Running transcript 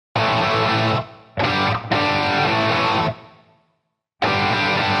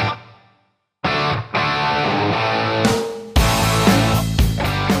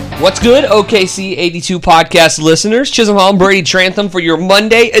What's good, OKC 82 podcast listeners? Chisholm Hall and Brady Trantham for your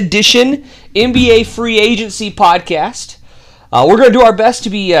Monday edition NBA free agency podcast. We're going to do our best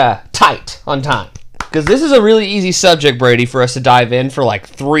to be tight on time because this is a really easy subject, Brady, for us to dive in for like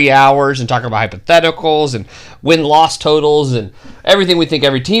 3 hours and talk about hypotheticals and win-loss totals and everything we think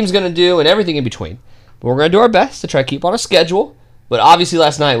every team's going to do and everything in between. But we're going to do our best to try to keep on a schedule. But obviously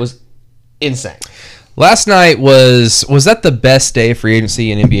last night was insane. Last night was that the best day of free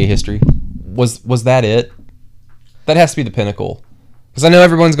agency in NBA history? Was that it? That has to be the pinnacle. Because I know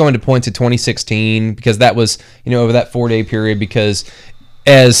everyone's going to point to 2016 because that was, over that 4-day period, because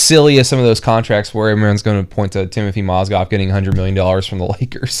as silly as some of those contracts were, everyone's going to point to Timothy Mozgov getting $100 million from the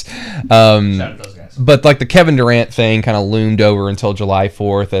Lakers. Shout out those guys. But like the Kevin Durant thing kind of loomed over until July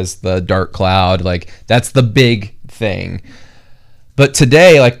 4th as the dark cloud. Like that's the big thing. But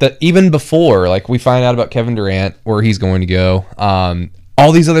today, even before, we find out about Kevin Durant, where he's going to go,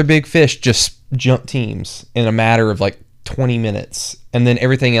 all these other big fish just jumped teams in a matter of 20 minutes. And then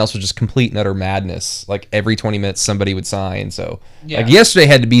everything else was just complete and utter madness. Every 20 minutes, somebody would sign. So, yesterday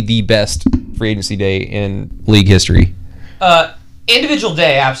had to be the best free agency day in league history. Individual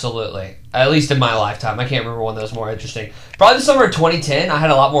day, absolutely. At least in my lifetime. I can't remember one that was more interesting. Probably the summer of 2010, I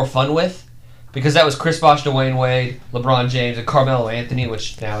had a lot more fun with. Because that was Chris Bosh, Dwayne Wade, LeBron James, and Carmelo Anthony,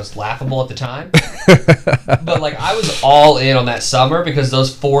 which now is laughable at the time. But I was all in on that summer because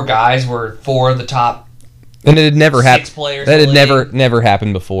those four guys were four of the top. And it had never happened. 6 players. That had never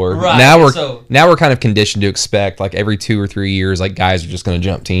happened before. Right. Now we're kind of conditioned to expect every 2 or 3 years guys are just going to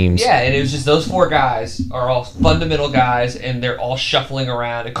jump teams. Yeah, and it was just those four guys are all fundamental guys, and they're all shuffling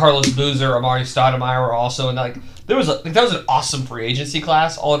around. And Carlos Boozer, Amari Stoudemire were also in that was an awesome free agency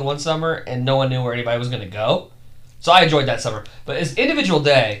class all in one summer, and no one knew where anybody was going to go. So I enjoyed that summer. But as individual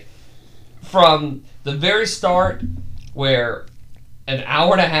day, from the very start, where an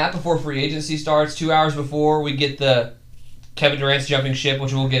hour and a half before free agency starts, 2 hours before we get the Kevin Durant's jumping ship,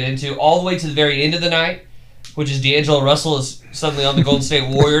 which we'll get into, all the way to the very end of the night, which is D'Angelo Russell is suddenly on the Golden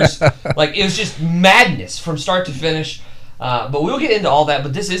State Warriors. It was just madness from start to finish. But we'll get into all that.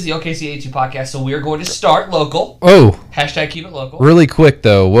 But this is the OKC 82 podcast, so we are going to start local. Oh. Hashtag keep it local. Really quick,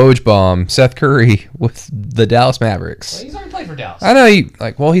 though. Woj bomb. Seth Curry with the Dallas Mavericks. Well, he's already played for Dallas. I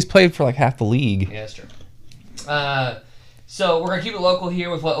know. He's played for half the league. Yeah, that's true. So we're going to keep it local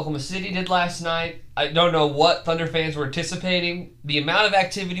here with what Oklahoma City did last night. I don't know what Thunder fans were anticipating. The amount of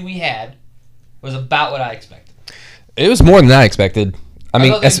activity we had was about what I expected. It was more than I expected. I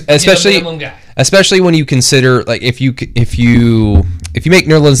mean, especially when you consider if you make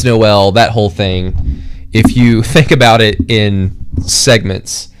Nerlens Noel that whole thing, if you think about it in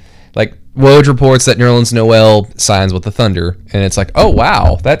segments, Woj reports that Nerlens Noel signs with the Thunder, and it's oh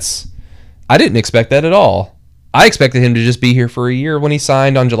wow, I didn't expect that at all. I expected him to just be here for a year when he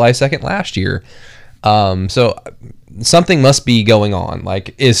signed on July 2nd last year. So something must be going on.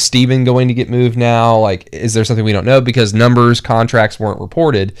 Is Steven going to get moved now? Is there something we don't know? Because contracts weren't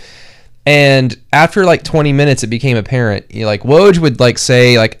reported. And after 20 minutes, it became apparent. Woj would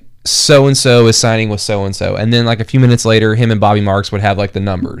say so-and-so is signing with so-and-so. And then a few minutes later, him and Bobby Marks would have the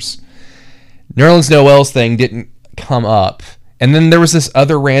numbers. Nerlens Noel's thing didn't come up. And then there was this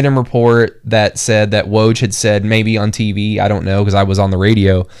other random report that said that Woj had said, maybe on TV, I don't know because I was on the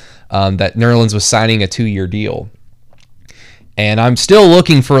radio, that Nerlens was signing a 2-year deal. And I'm still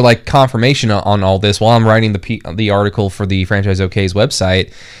looking for confirmation on all this while I'm writing the article for the Franchise OK's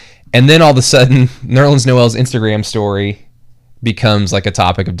website. And then all of a sudden, Nerlens Noel's Instagram story becomes a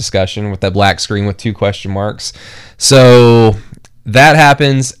topic of discussion with that black screen with 2 question marks. So that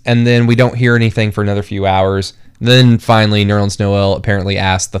happens, and then we don't hear anything for another few hours. Then finally, Nerlens Noel apparently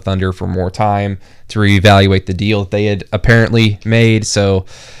asked the Thunder for more time to reevaluate the deal that they had apparently made. So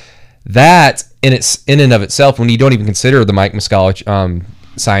that in and of itself, when you don't even consider the Mike Muscala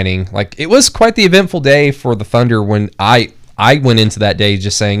signing, it was quite the eventful day for the Thunder. When I went into that day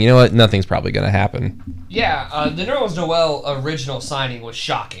just saying, you know what, nothing's probably going to happen. Yeah, the Nerlens Noel original signing was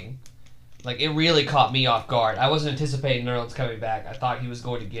shocking. It really caught me off guard. I wasn't anticipating Nerlens coming back. I thought he was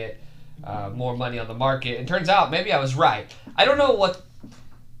going to get more money on the market. And turns out maybe I was right. I don't know what...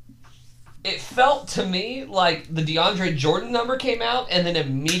 It felt to me like the DeAndre Jordan number came out and then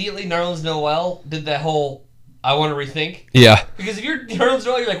immediately Nerlens Noel did that whole I want to rethink. Yeah. Because if you're Nerlens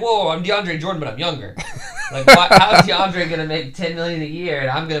Noel, you're whoa, I'm DeAndre Jordan, but I'm younger. How's DeAndre going to make $10 million a year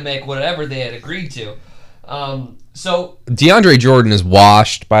and I'm going to make whatever they had agreed to? So DeAndre Jordan is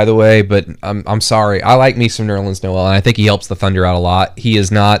washed, by the way, but I'm sorry. I like me some Nerlens Noel, and I think he helps the Thunder out a lot. He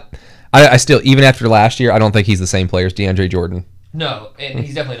is not... I still, even after last year, I don't think he's the same player as DeAndre Jordan. No, and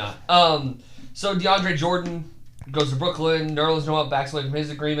he's definitely not. So DeAndre Jordan goes to Brooklyn. Nerlens Noel backs away from his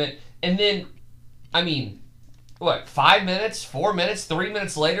agreement. And then, 5 minutes, 4 minutes, 3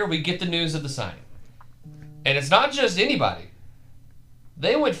 minutes later, we get the news of the signing. And it's not just anybody.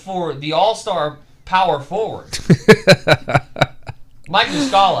 They went for the all-star power forward, Mike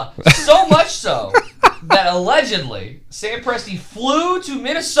Muscala. So much so that allegedly Sam Presti flew to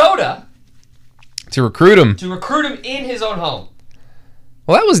Minnesota to recruit him in his own home.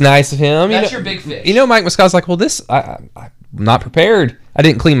 Well, that was nice of him. That's your big fish. Mike Muscala's like, well, I'm not prepared. I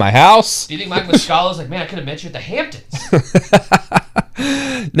didn't clean my house. Do you think Mike Muscala's like, man, I could have met you at the Hamptons?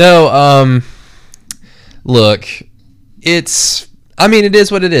 No, look, it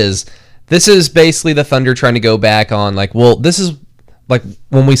is what it is. This is basically the Thunder trying to go back on, this is,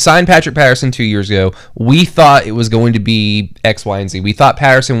 when we signed Patrick Patterson 2 years ago, we thought it was going to be X, Y, and Z. We thought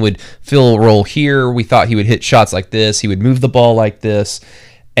Patterson would fill a role here. We thought he would hit shots like this. He would move the ball like this.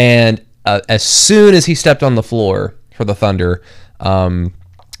 And as soon as he stepped on the floor for the Thunder, and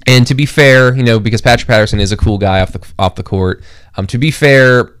to be fair, because Patrick Patterson is a cool guy off the court, to be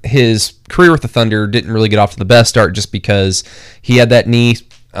fair, his career with the Thunder didn't really get off to the best start just because he had that knee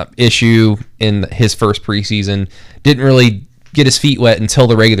issue in his first preseason. Didn't really get his feet wet until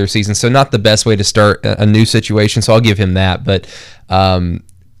the regular season, so not the best way to start a new situation, so I'll give him that. But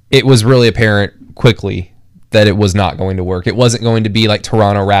it was really apparent quickly that it was not going to work. It wasn't going to be like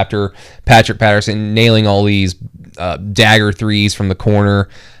Toronto Raptor Patrick Patterson nailing all these dagger threes from the corner.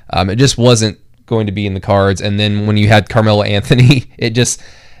 It just wasn't going to be in the cards. And then when you had Carmelo Anthony, it just...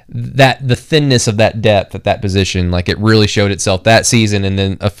 the thinness of that depth at that position, it really showed itself that season, and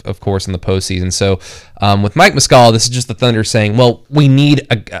then of course in the postseason. So with Mike Muscala, this is just the Thunder saying, well, we need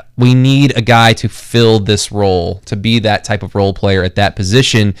a guy to fill this role, to be that type of role player at that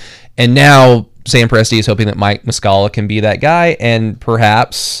position. And now Sam Presti is hoping that Mike Muscala can be that guy, and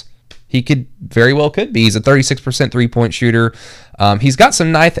perhaps he could be. He's a 36% three-point shooter. He's got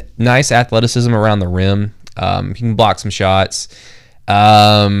some nice athleticism around the rim. He can block some shots.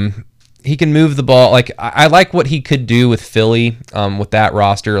 He can move the ball. I like what he could do with Philly, with that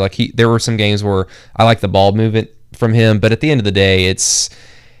roster. There were some games where I like the ball movement from him, but at the end of the day, it's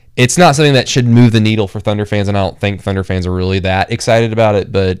not something that should move the needle for Thunder fans, and I don't think Thunder fans are really that excited about it,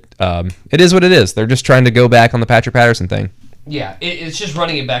 but it is what it is. They're just trying to go back on the Patrick Patterson thing. Yeah, it's just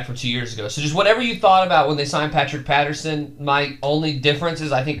running it back from 2 years ago. So just whatever you thought about when they signed Patrick Patterson, my only difference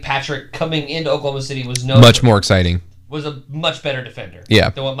is I think Patrick coming into Oklahoma City was much more exciting. Was a much better defender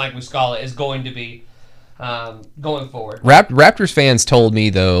than what Mike Muscala is going to be going forward. Raptors fans told me,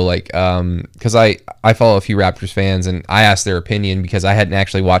 though, because I follow a few Raptors fans, and I asked their opinion because I hadn't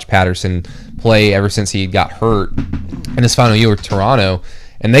actually watched Patterson play ever since he got hurt in his final year with Toronto,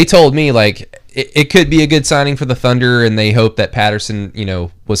 and they told me, it could be a good signing for the Thunder, and they hope that Patterson,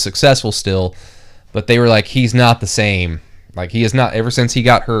 was successful still, but they were like, he's not the same. He is not, ever since he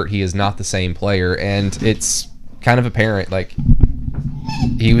got hurt, he is not the same player, and it's kind of apparent.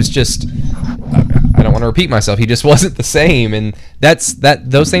 He was just, I don't want to repeat myself, he just wasn't the same, and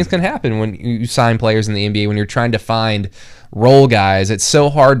those things can happen when you sign players in the NBA. When you're trying to find role guys, it's so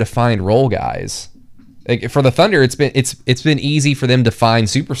hard to find role guys. For the Thunder, it's been easy for them to find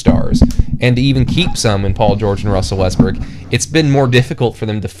superstars and to even keep some in Paul George and Russell Westbrook. It's been more difficult for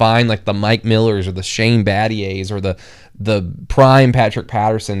them to find the Mike Millers or the Shane Battiers or the prime Patrick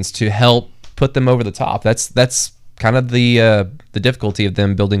Pattersons to help put them over the top. That's kind of the difficulty of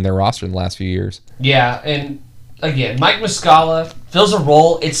them building their roster in the last few years. Yeah, and again, Mike Muscala fills a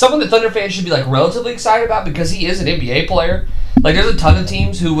role. It's someone that Thunder fans should be relatively excited about because he is an NBA player. There's a ton of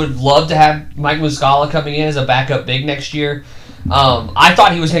teams who would love to have Mike Muscala coming in as a backup big next year. I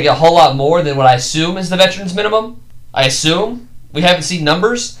thought he was going to get a whole lot more than what I assume is the veterans minimum. I assume. We haven't seen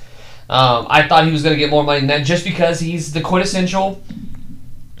numbers. I thought he was going to get more money than that just because he's the quintessential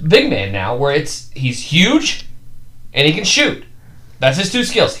big man now, where he's huge and he can shoot. That's his two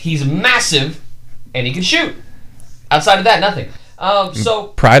skills. He's massive and he can shoot. Outside of that, nothing. So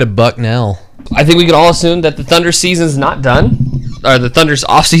pride of Bucknell. I think we can all assume that the Thunder season's not done, or the Thunder's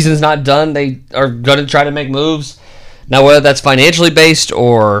off season's not done. They are going to try to make moves. Now, whether that's financially based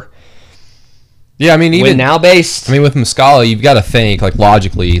or even now based. With Muscala, you've got to think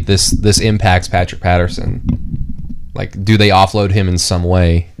logically. This impacts Patrick Patterson. Do they offload him in some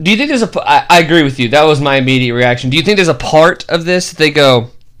way? Do you think there's I agree with you. That was my immediate reaction. Do you think there's a part of this that they go,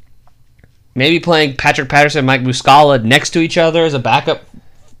 maybe playing Patrick Patterson and Mike Muscala next to each other as a backup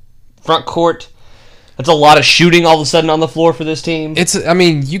front court? That's a lot of shooting all of a sudden on the floor for this team.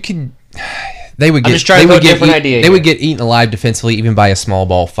 You could. They would get. I'm just trying to put a different idea. They would get eaten alive defensively, even by a small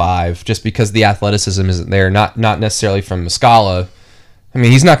ball five, just because the athleticism isn't there. Not necessarily from Muscala. I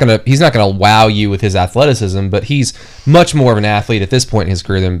mean, he's not gonna wow you with his athleticism, but he's much more of an athlete at this point in his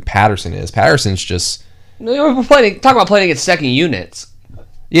career than Patterson is. Patterson's just talking about playing against second units.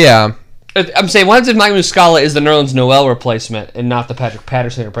 Yeah. I'm saying, why did Mike Muscala is the Nerlens Noel replacement and not the Patrick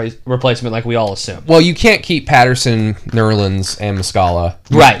Patterson replacement like we all assume? Well, you can't keep Patterson, Nerlens, and Muscala.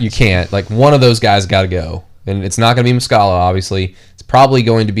 Right. You can't. Like, one of those guys got to go. And it's not going to be Muscala, obviously. It's probably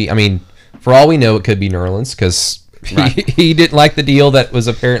going to be, I mean, for all we know, it could be Nerlens because he didn't like the deal that was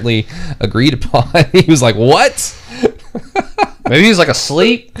apparently agreed upon. He was like, what? Maybe he was like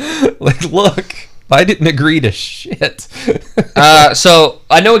asleep. Like, look. I didn't agree to shit. So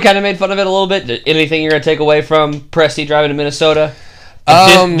I know we kind of made fun of it a little bit. Anything you're gonna take away from Presti driving to Minnesota?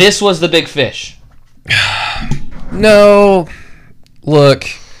 This was the big fish. No, look,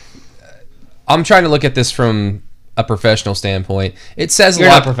 I'm trying to look at this from a professional standpoint. It says you're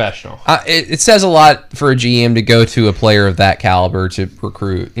a lot. Not professional. It says a lot for a GM to go to a player of that caliber to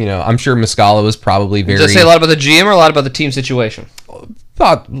recruit. You know, I'm sure Muscala was probably very. Does it say a lot about the GM or a lot about the team situation?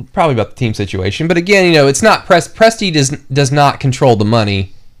 Probably about the team situation, but again, you know, it's not Presti does not control the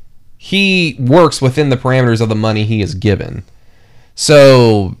money. He works within the parameters of the money he is given.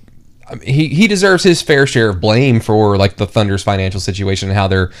 So he deserves his fair share of blame for like the Thunder's financial situation and how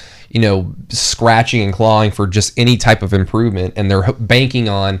they're, you know, scratching and clawing for just any type of improvement, and they're banking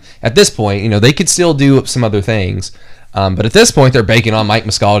on, at this point, you know, they could still do some other things. But at this point, they're banking on Mike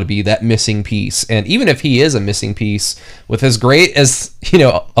Muscala to be that missing piece. And even if he is a missing piece, with as great as, you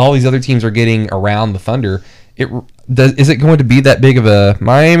know, all these other teams are getting around the Thunder, is it going to be that big of a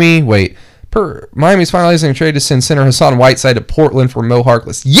Miami? Wait, Miami's finalizing a trade to send center Hassan Whiteside to Portland for Mo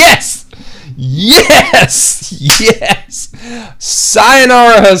Harkless. Yes! Yes! Yes!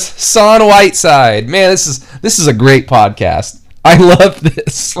 Sayonara Hassan Whiteside. Man, this is a great podcast. I love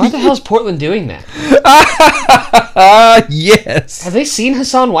this. Why the hell is Portland doing that? Yes. Have they seen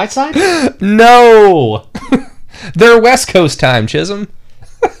Hassan Whiteside? No. They're West Coast time, Chisholm.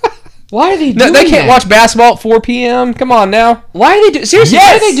 Why are they doing that? They can't watch basketball at 4 p.m. Come on now. Why are they seriously,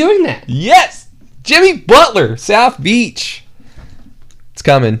 yes! Why are they doing that? Yes. Jimmy Butler, South Beach. It's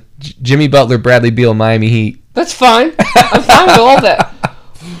coming. Jimmy Butler, Bradley Beal, Miami Heat. That's fine. I'm fine with all that.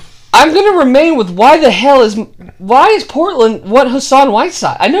 I'm going to remain with why is Portland want Hassan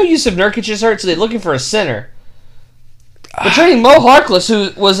Whiteside? I know Yusuf Nurkic is hurt, so they're looking for a center. But trading Mo Harkless,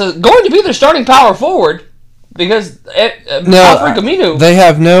 who was going to be their starting power forward, because Al-Farouq Aminu. They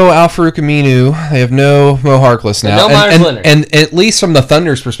have no Al-Farouq Aminu. They have no Mo Harkless now. No Myers Leonard. And at least from the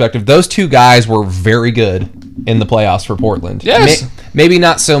Thunder's perspective, those two guys were very good in the playoffs for Portland. Yes. Maybe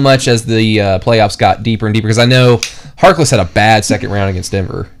not so much as the playoffs got deeper and deeper, because I know Harkless had a bad second round against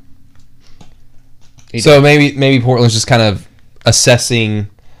Denver. So maybe Portland's just kind of assessing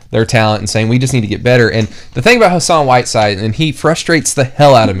their talent and saying, we just need to get better. And the thing about Hassan Whiteside, and he frustrates the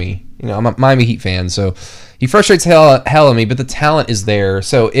hell out of me. You know, I'm a Miami Heat fan, so he frustrates the hell out of me, but the talent is there.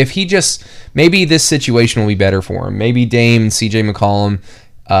 So if he just, maybe this situation will be better for him. Maybe Dame and CJ McCollum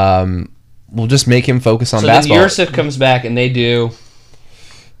will just make him focus on basketball. So then Yusuf comes back and they do.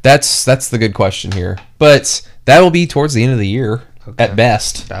 That's the good question here. But that will be towards the end of the year at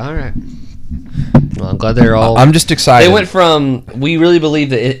best. All right. Well, I'm glad they're all. I'm just excited. They went from, we really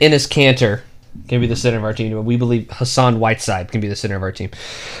believe that Enes Kanter can be the center of our team, but we believe Hassan Whiteside can be the center of our team.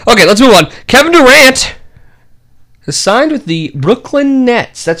 Okay, let's move on. Kevin Durant has signed with the Brooklyn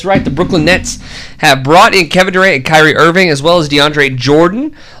Nets. That's right, the Brooklyn Nets have brought in Kevin Durant and Kyrie Irving, as well as DeAndre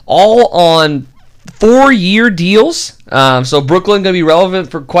Jordan, all on 4-year deals. So Brooklyn going to be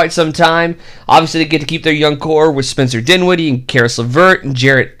relevant for quite some time. Obviously, they get to keep their young core with Spencer Dinwiddie and Karis LeVert and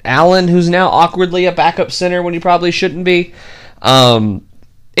Jarrett Allen, who's now awkwardly a backup center when he probably shouldn't be.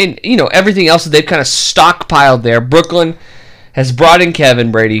 And, you know, everything else that they've kind of stockpiled there. Brooklyn has brought in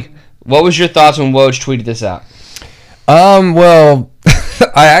Kevin Brady. What was your thoughts when Woj tweeted this out? Well,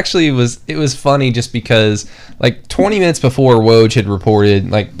 it was funny just because like 20 minutes before Woj had reported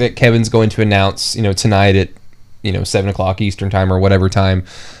like that Kevin's going to announce, you know, tonight at, you know, 7 o'clock Eastern time or whatever time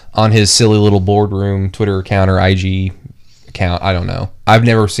on his silly little boardroom Twitter account or IG account. I don't know. I've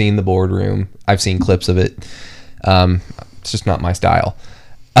never seen the boardroom. I've seen clips of it. It's just not my style.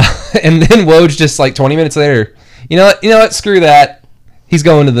 And then Woj just like 20 minutes later, you know what? Screw that. He's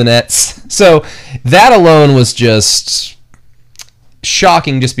going to the Nets. So that alone was just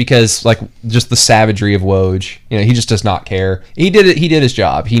shocking, just because like just the savagery of Woj. You know, he just does not care. He did it. He did his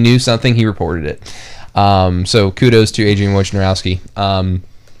job. He knew something. He reported it. So kudos to Adrian Wojnarowski.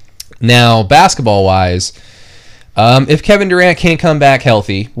 Now basketball wise, if Kevin Durant can't come back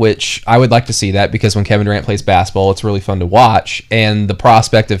healthy, which I would like to see that, because when Kevin Durant plays basketball, it's really fun to watch, and the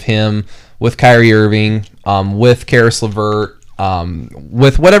prospect of him with Kyrie Irving, with Karis LeVert,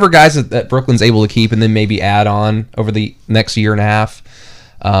 with whatever guys that Brooklyn's able to keep and then maybe add on over the next year and a half,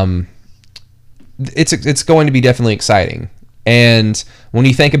 it's going to be definitely exciting. And when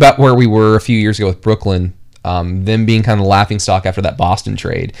you think about where we were a few years ago with Brooklyn, them being kind of laughingstock after that Boston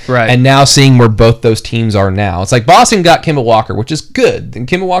trade, right? And now seeing where both those teams are now, it's like Boston got Kemba Walker, which is good, and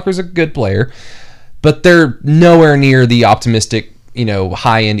Kemba Walker's a good player, but they're nowhere near the optimistic,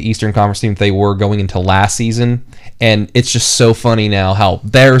 high-end Eastern Conference team that they were going into last season. And it's just so funny now how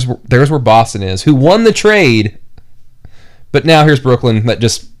there's where Boston is, who won the trade, but now here's Brooklyn that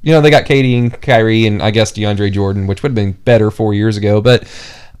just, they got KD and Kyrie and I guess DeAndre Jordan, which would have been better 4 years ago. But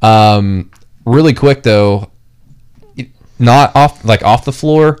really quick though, not off the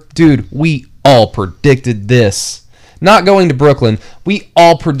floor, dude, we all predicted this. Not going to Brooklyn, we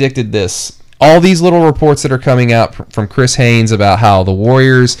all predicted this. All these little reports that are coming out from Chris Haynes about how the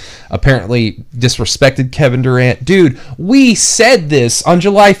Warriors apparently disrespected Kevin Durant. Dude, we said this on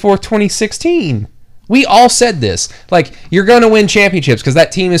July 4th, 2016. We all said this. Like, you're going to win championships because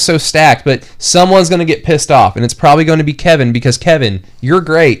that team is so stacked, but someone's going to get pissed off, and it's probably going to be Kevin because, Kevin, you're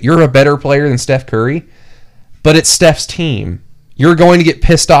great. You're a better player than Steph Curry, but it's Steph's team. You're going to get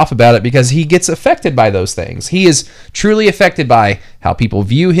pissed off about it because he gets affected by those things. He is truly affected by how people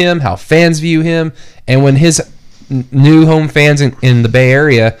view him, how fans view him, and when his new home fans in the Bay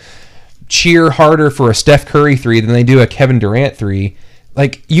Area cheer harder for a Steph Curry 3 than they do a Kevin Durant 3,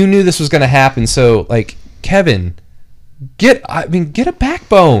 like, you knew this was going to happen. So, like, Kevin, get a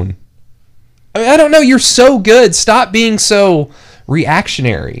backbone. I don't know. You're so good. Stop being so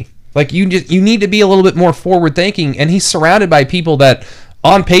reactionary. Like, you need to be a little bit more forward thinking, and he's surrounded by people that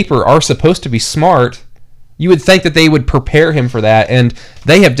on paper are supposed to be smart. You would think that they would prepare him for that, and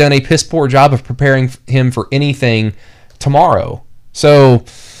they have done a piss poor job of preparing him for anything tomorrow. So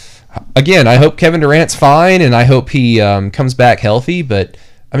again, I hope Kevin Durant's fine, and I hope he comes back healthy, but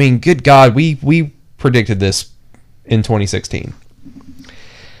I mean, good God, we predicted this in 2016.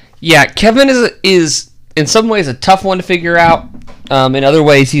 Yeah, Kevin is in some ways a tough one to figure out. In other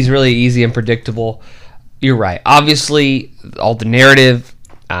ways, he's really easy and predictable. You're right. Obviously, all the narrative,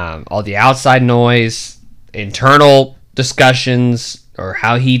 all the outside noise, internal discussions, or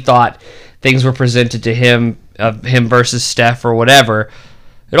how he thought things were presented to him, of him versus Steph or whatever,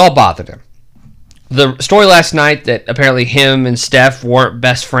 it all bothered him. The story last night that apparently him and Steph weren't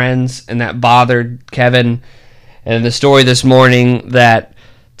best friends, and that bothered Kevin, and the story this morning that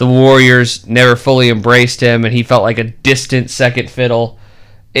the Warriors never fully embraced him, and he felt like a distant second fiddle.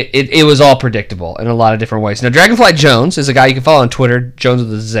 It was all predictable in a lot of different ways. Now, Dragonfly Jones is a guy you can follow on Twitter, Jones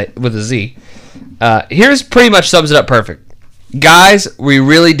with a Z. Here's pretty much sums it up perfect. Guys, we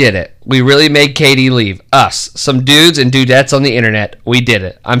really did it. We really made KD leave. Us, some dudes and dudettes on the internet. We did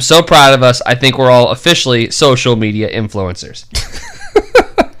it. I'm so proud of us. I think we're all officially social media influencers.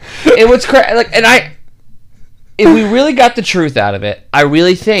 And what's crazy, if we really got the truth out of it, I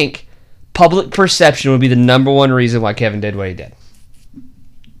really think public perception would be the number one reason why Kevin did what he did.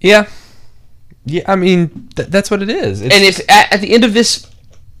 Yeah. Yeah, I mean, that's what it is. And if at the end of this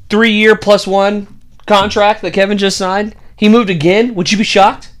 3-year +1 contract that Kevin just signed, he moved again, would you be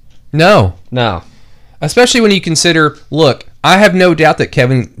shocked? No. No. Especially when you consider, look, I have no doubt that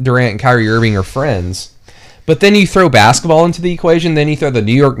Kevin Durant and Kyrie Irving are friends. But then you throw basketball into the equation, then you throw the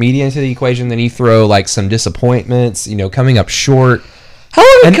New York media into the equation, then you throw like some disappointments, coming up short. How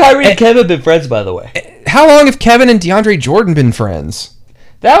long have Kyrie and Kevin been friends, by the way? How long have Kevin and DeAndre Jordan been friends?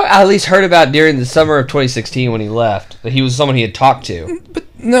 That I at least heard about during the summer of 2016 when he left. That he was someone he had talked to. But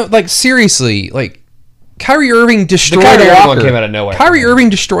no, like seriously, like Kyrie Irving destroyed a locker room. Came out of nowhere. Kyrie Irving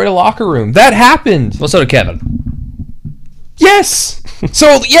destroyed a locker room. That happened. Well, so did Kevin. Yes.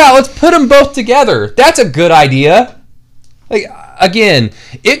 So, yeah, let's put them both together. That's a good idea. Like, again,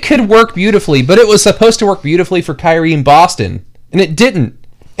 it could work beautifully, but it was supposed to work beautifully for Kyrie in Boston, and it didn't.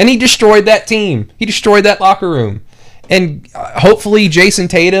 And he destroyed that team. He destroyed that locker room. And hopefully Jason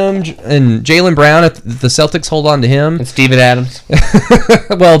Tatum and Jaylen Brown, if the Celtics hold on to him. And Steven Adams.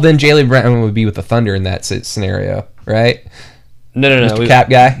 Well, then Jaylen Brown would be with the Thunder in that scenario, right? No. Mr. Cap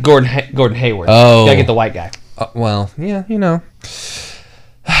guy? Gordon Hayward. Oh. You gotta get the white guy. Well, yeah, him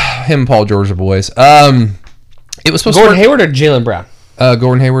and Paul George are boys. It was supposed Gordon Hayward or Jaylen Brown?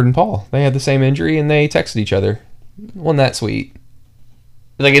 Gordon Hayward and Paul. They had the same injury and they texted each other. Wasn't that sweet?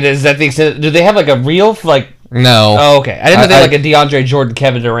 Like, is that the extent? Do they have like a real No. Oh, okay. I didn't know they had like a DeAndre Jordan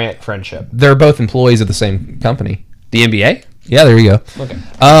Kevin Durant friendship. They're both employees of the same company. The NBA? Yeah, there you go. Okay.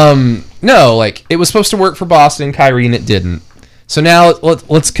 No, like it was supposed to work for Boston, Kyrie, and it didn't. So now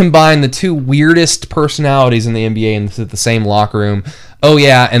let's combine the two weirdest personalities in the NBA into the same locker room. Oh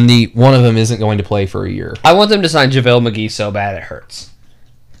yeah, and one of them isn't going to play for a year. I want them to sign JaVale McGee so bad it hurts.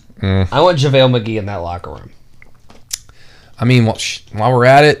 I want JaVale McGee in that locker room. I mean, while we're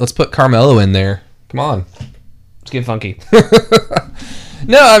at it, let's put Carmelo in there. Come on. Let's get funky.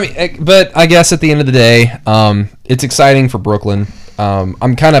 No, I mean, but I guess at the end of the day, it's exciting for Brooklyn.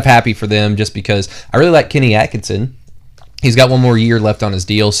 I'm kind of happy for them just because I really like Kenny Atkinson. He's got one more year left on his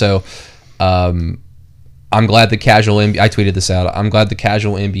deal, so I'm glad the casual NBA, I tweeted this out. I'm glad the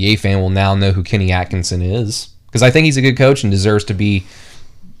casual NBA fan will now know who Kenny Atkinson is, because I think he's a good coach and deserves to be,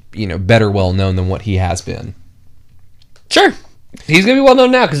 better well known than what he has been. Sure, he's gonna be well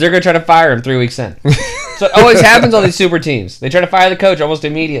known now because they're gonna try to fire him 3 weeks in. So it always happens on these super teams. They try to fire the coach almost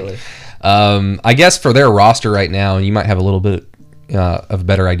immediately. I guess for their roster right now, you might have a little bit of a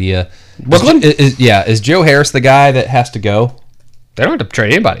better idea. Brooklyn? Is Joe Harris the guy that has to go? They don't have to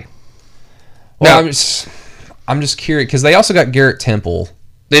trade anybody. Well, no. I'm just curious because they also got Garrett Temple.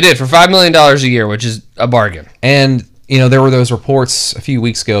 They did for $5 million a year, which is a bargain. And there were those reports a few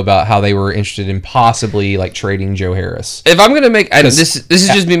weeks ago about how they were interested in possibly trading Joe Harris. If I'm going to make this is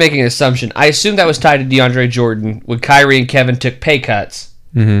just me making an assumption. I assume that was tied to DeAndre Jordan when Kyrie and Kevin took pay cuts.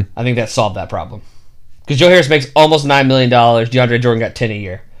 Mm-hmm. I think that solved that problem because Joe Harris makes almost $9 million. DeAndre Jordan got $10 a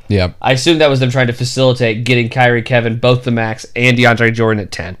year. Yeah, I assume that was them trying to facilitate getting Kyrie, Kevin both the max, and DeAndre Jordan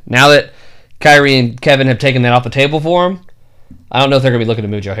at 10. Now that Kyrie and Kevin have taken that off the table for him, I don't know if they're going to be looking to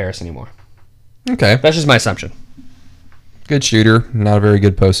move Joe Harris anymore. Okay, that's just my assumption. Good shooter, not a very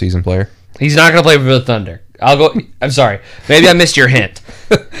good postseason player. He's not going to play for the Thunder. I'm sorry. Maybe I missed your hint.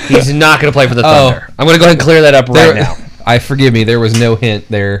 He's not going to play for the Thunder. I'm going to go ahead and clear that up right now. Forgive me. There was no hint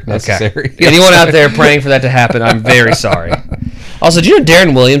there necessary. Okay. Anyone out there praying for that to happen, I'm very sorry. Also, do you know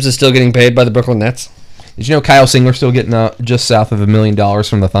Darren Williams is still getting paid by the Brooklyn Nets? Did you know Kyle Singler's still getting just south of $1 million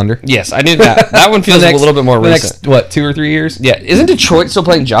from the Thunder? Yes, I knew that. That one feels a little bit more recent. Next, 2 or 3 years? Yeah. Isn't Detroit still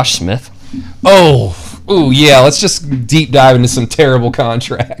playing Josh Smith? Ooh, yeah. Let's just deep dive into some terrible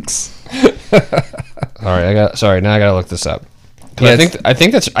contracts. All right, now I gotta look this up. Yeah, I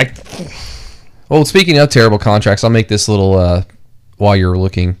think that's. Well, speaking of terrible contracts, I'll make this little while you're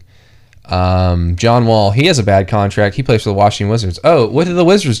looking. John Wall, he has a bad contract. He plays for the Washington Wizards. Oh, what did the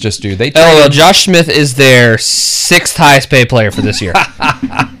Wizards just do? Josh Smith is their 6th highest paid player for this year.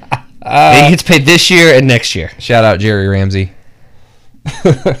 He gets paid this year and next year. Shout out Jerry Ramsey.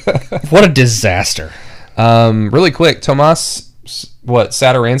 What a disaster. Really quick, Tomas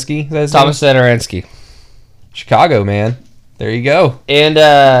Satoransky? Thomas Satoransky. Chicago, man. There you go. And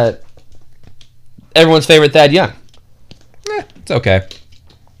everyone's favorite Thad Young. It's okay.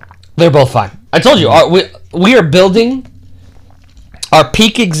 They're both fine. I told you, we are building our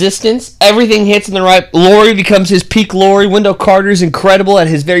peak existence. Everything hits in the right. Laurie becomes his peak Laurie. Wendell Carter's incredible at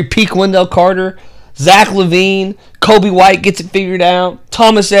his very peak Wendell Carter. Zach LaVine, Kobe White gets it figured out.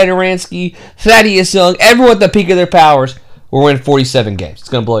 Thomas Satoransky, Thaddeus Young, everyone at the peak of their powers. We're winning 47 games. It's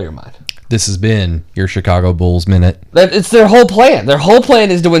going to blow your mind. This has been your Chicago Bulls Minute. It's their whole plan. Their whole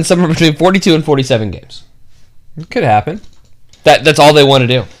plan is to win somewhere between 42 and 47 games. It could happen. That's all they want to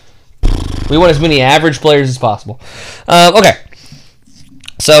do. We want as many average players as possible. Okay.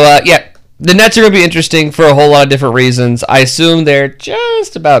 So, the Nets are going to be interesting for a whole lot of different reasons. I assume they're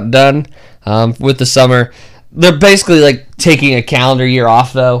just about done with the summer. They're basically taking a calendar year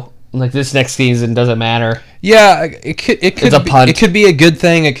off, though. This next season doesn't matter. Yeah, it could be a good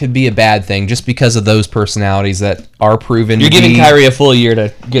thing. It could be a bad thing, just because of those personalities that are proven. You're giving Kyrie a full year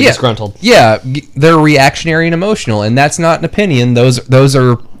to get disgruntled. Yeah, they're reactionary and emotional, and that's not an opinion. Those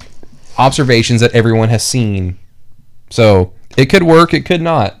are observations that everyone has seen. So it could work, it could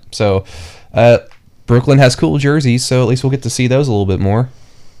not. So Brooklyn has cool jerseys, so at least we'll get to see those a little bit more.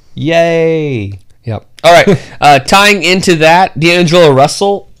 Yay! Yep. All right. Tying into that, D'Angelo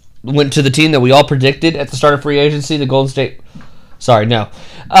Russell went to the team that we all predicted at the start of free agency, the Golden State. Sorry, no.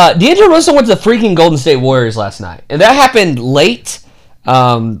 D'Angelo Russell went to the freaking Golden State Warriors last night, and that happened late.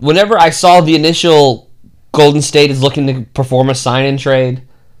 Whenever I saw the initial Golden State is looking to perform a sign-in trade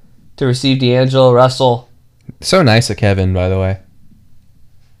to receive D'Angelo Russell. So nice of Kevin, by the way.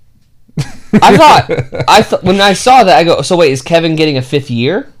 I thought when I saw that, I go, so wait, is Kevin getting a 5th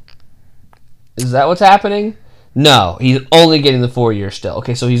year? Is that what's happening? No, he's only getting the 4 year still.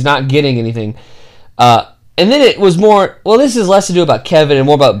 Okay, so he's not getting anything. And then it was more, well, this is less to do about Kevin and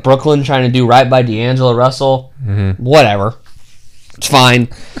more about Brooklyn trying to do right by D'Angelo Russell. Mm-hmm. Whatever. It's fine.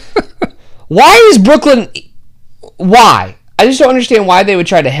 Why is Brooklyn... Why? I just don't understand why they would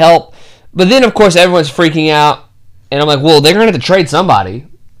try to help. But then, of course, everyone's freaking out. And I'm like, well, they're going to have to trade somebody.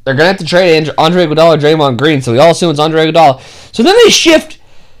 They're going to have to trade Andre Iguodala or Draymond Green, so we all assume it's Andre Iguodala. So then they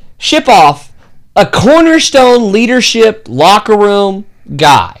ship off a cornerstone leadership, locker room,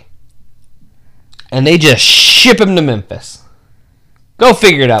 guy, and they just ship him to Memphis. Go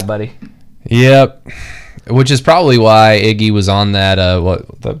figure it out, buddy. Yep. Which is probably why Iggy was on that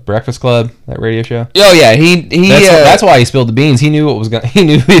the Breakfast Club, that radio show. Oh yeah, that's why he spilled the beans. He knew he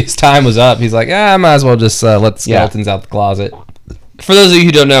knew his time was up. He's like, I might as well just let the skeletons out the closet. For those of you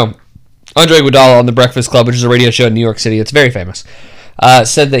who don't know, Andre Iguodala on the Breakfast Club, which is a radio show in New York City, it's very famous,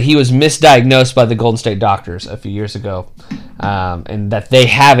 said that he was misdiagnosed by the Golden State doctors a few years ago, and that they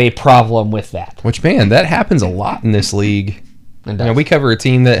have a problem with that. Which, man, that happens a lot in this league. We cover a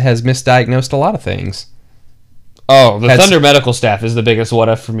team that has misdiagnosed a lot of things. Oh, the Thunder medical staff is the biggest what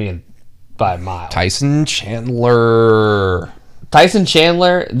if for me by a mile. Tyson Chandler,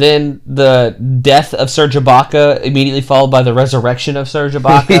 then the death of Serge Ibaka, immediately followed by the resurrection of Serge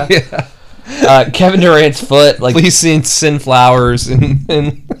Ibaka. Kevin Durant's foot, please send flowers, and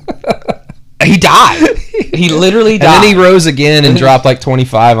he died. He literally died. And then he rose again and dropped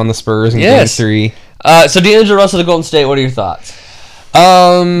 25 on the Spurs in Game 3. So D'Angelo Russell to Golden State, what are your thoughts?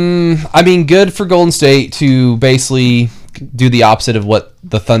 Good for Golden State to basically do the opposite of what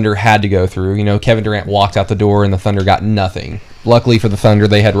the Thunder had to go through. Kevin Durant walked out the door and the Thunder got nothing. Luckily for the Thunder,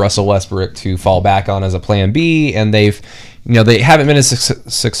 they had Russell Westbrook to fall back on as a plan B, and they haven't been as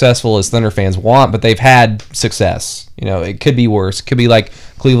successful as Thunder fans want, but they've had success. It could be worse. It could be like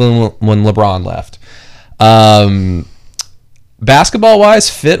Cleveland when LeBron left. Basketball-wise,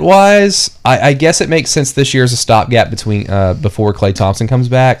 fit-wise, I guess it makes sense this year as a stopgap between before Klay Thompson comes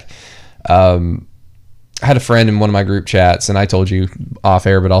back. I had a friend in one of my group chats, and I told you off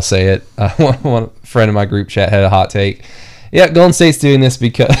air, but I'll say it. One friend in my group chat had a hot take. Yeah, Golden State's doing this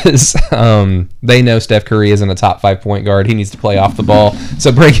because they know Steph Curry isn't a top 5 point guard. He needs to play off the ball,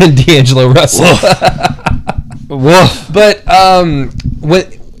 so bring in D'Angelo Russell. Woof. But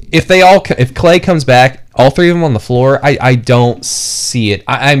if Klay comes back, all three of them on the floor, I don't see it.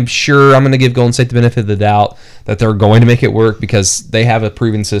 I'm sure I'm going to give Golden State the benefit of the doubt that they're going to make it work because they have a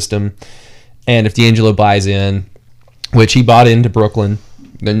proven system. And if D'Angelo buys in, which he bought into Brooklyn,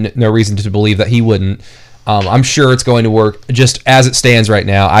 then no reason to believe that he wouldn't. I'm sure it's going to work. Just as it stands right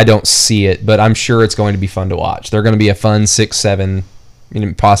now, I don't see it, but I'm sure it's going to be fun to watch. They're going to be a fun 6, 7,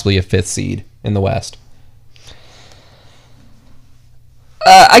 possibly a 5th seed in the West.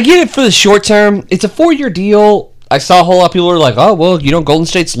 I get it for the short term. It's a 4-year deal. I saw a whole lot of people were like, oh, well, Golden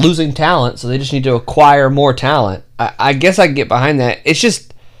State's losing talent, so they just need to acquire more talent. I guess I can get behind that. It's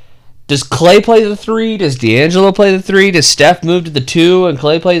just, does Klay play the 3? Does D'Angelo play the 3? Does Steph move to the 2 and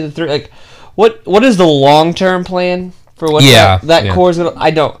Klay play the 3? What is the long-term plan for what that core is going to... I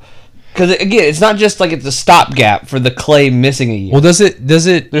don't... Because, again, it's not just it's a stopgap for the Klay missing a year. Well, does it... There's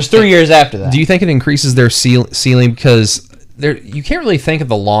 3 years after that. Do you think it increases their ceiling? Because... you can't really think of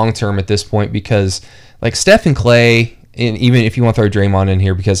the long term at this point because Steph and Klay, and even if you want to throw Draymond in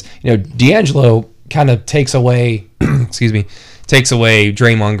here, because D'Angelo kind of takes away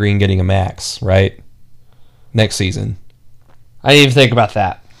Draymond Green getting a max right next season. I didn't even think about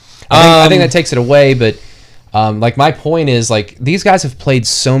that. I think that takes it away, but my point is these guys have played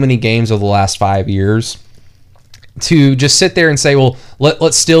so many games over the last 5 years. To just sit there and say, well,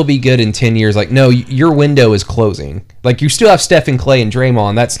 let's still be good in 10 years. No, your window is closing. You still have Steph and Klay and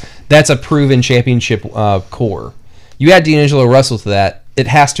Draymond. That's a proven championship core. You add D'Angelo Russell to that, it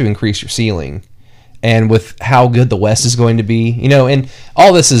has to increase your ceiling. And with how good the West is going to be, and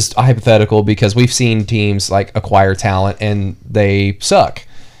all this is hypothetical because we've seen teams acquire talent and they suck.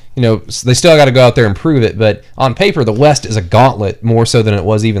 They still got to go out there and prove it. But on paper, the West is a gauntlet more so than it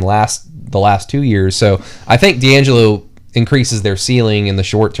was even the last 2 years. So I think D'Angelo increases their ceiling in the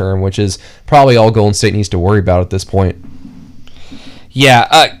short term, which is probably all Golden State needs to worry about at this point.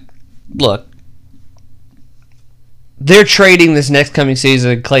 Yeah, look, they're trading this next coming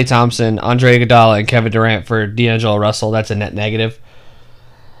season Klay Thompson, Andre Iguodala, and Kevin Durant for D'Angelo Russell. That's a net negative.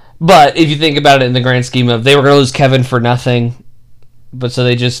 But if you think about it in the grand scheme of they were going to lose Kevin for nothing, but so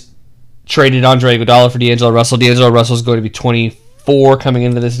they just traded Andre Iguodala for D'Angelo Russell. D'Angelo Russell is going to be 24 coming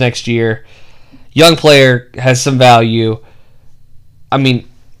into this next year. Young player, has some value.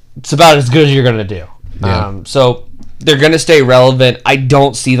 It's about as good as you're going to do. Yeah. So they're going to stay relevant. I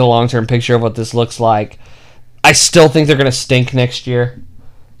don't see the long-term picture of what this looks like. I still think they're going to stink next year.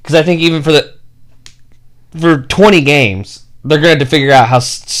 Because I think even for 20 games, they're going to have to figure out how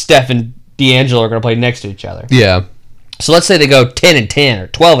Steph and D'Angelo are going to play next to each other. Yeah. So let's say they go 10-10 or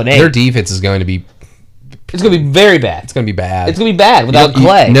 12-8. Their defense is going to be... It's going to be very bad. It's going to be bad. It's going to be bad without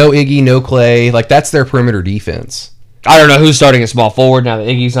Klay. No Iggy, no Klay. That's their perimeter defense. I don't know who's starting at small forward now that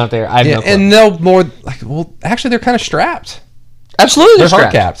Iggy's not there. I have no clue. And they'll more... actually, they're kind of strapped. Absolutely, they're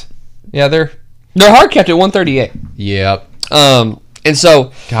hard capped. Yeah, they're hard capped at 138. Yep. And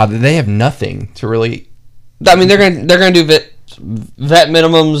so, God, they have nothing to really. I mean, they're gonna do vet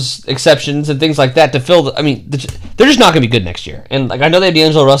minimums, exceptions, and things like that to fill. They're just not gonna be good next year. And like I know they have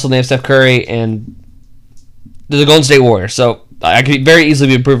D'Angelo Russell, and they have Steph Curry, and they're the Golden State Warriors. So I could very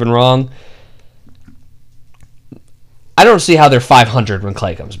easily be proven wrong. I don't see how they're 500 when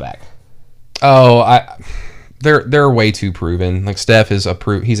Klay comes back. Oh, they're way too proven. Like Steph is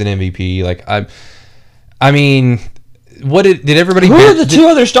he's an MVP. Like I mean, what did everybody? Who are the two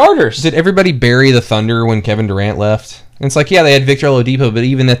other starters? Did everybody bury the Thunder when Kevin Durant left? And it's like, yeah, they had Victor Oladipo, but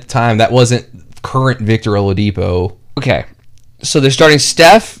even at the time, that wasn't current Victor Oladipo. Okay, so they're starting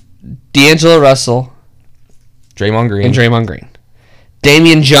Steph, D'Angelo Russell, Draymond Green, and Draymond Green.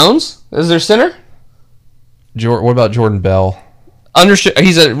 Damian Jones is their center. What about Jordan Bell?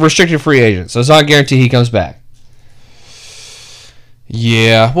 He's a restricted free agent, so it's not guaranteed he comes back.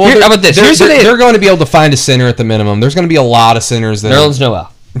 Yeah. Well, how about this? They're going to be able to find a center at the minimum. There's going to be a lot of centers there. Nerlens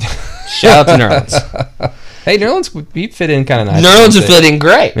Noel. Shout out to Nerlens. Hey, Nerlens, he'd fit in kind of nice. Nerlens would fit in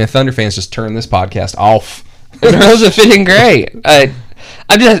great. Man, Thunder fans just turn this podcast off. Nerlens would fit in great.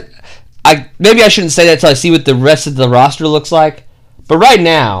 Maybe I shouldn't say that until I see what the rest of the roster looks like. But right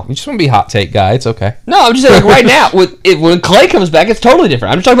now... You just want to be a hot take guy. It's okay. No, I'm just saying, like, right now, when Klay comes back, it's totally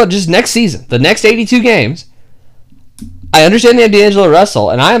different. I'm just talking about just next season. The next 82 games. I understand they have D'Angelo Russell,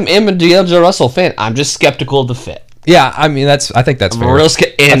 and I am a D'Angelo Russell fan. I'm just skeptical of the fit. Yeah, I mean, I think that's fair. I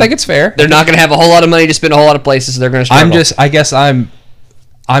think it's fair. They're not going to have a whole lot of money to spend a whole lot of places, so they're going to struggle.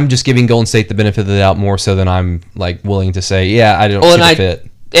 I'm just giving Golden State the benefit of the doubt more so than I'm, like, willing to say, yeah, I don't see the fit.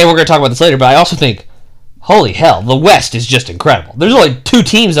 And we're going to talk about this later, but I also think... Holy hell, the West is just incredible. There's only two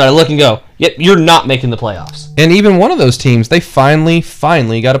teams that I look and go, yep, you're not making the playoffs. And even one of those teams, they finally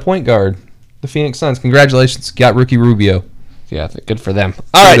got a point guard. The Phoenix Suns. Congratulations, got Ricky Rubio. Yeah, good for them.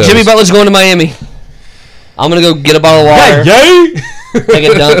 All right, Jimmy Butler's going to Miami. I'm going to go get a bottle of water.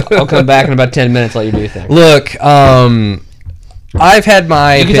 Take a dump. I'll come back in about 10 minutes, let you do your thing. Look, I've had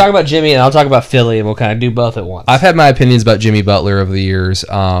my... You can talk about Jimmy, and I'll talk about Philly, and we'll kind of do both at once. I've had my opinions about Jimmy Butler over the years.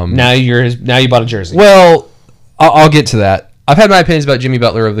 Now you bought a jersey. Well, I'll get to that. I've had my opinions about Jimmy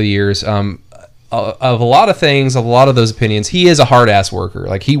Butler over the years. Of a lot of things, of a lot of those opinions, he is a hard-ass worker.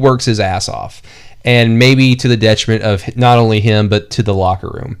 Like, he works his ass off. And maybe to the detriment of not only him, but to the locker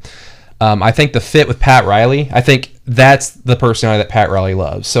room. I think the fit with Pat Riley, I think that's the personality that Pat Riley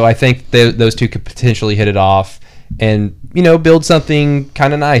loves. So I think those two could potentially hit it off and, build something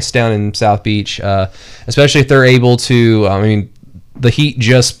kind of nice down in South Beach, especially if they're able to. The Heat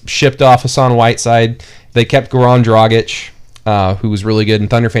just shipped off Hassan Whiteside. They kept Goran Dragic, who was really good, and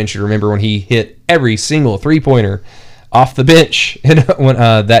Thunder fans should remember when he hit every single three-pointer off the bench in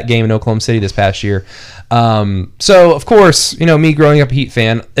that game in Oklahoma City this past year. So, of course, me growing up a Heat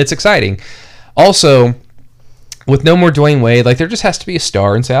fan, it's exciting. Also, with no more Dwayne Wade, there just has to be a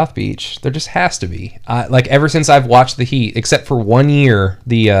star in South Beach. There just has to be. Ever since I've watched the Heat, except for 1 year,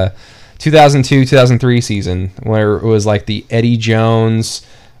 the 2002-2003 season, where it was the Eddie Jones,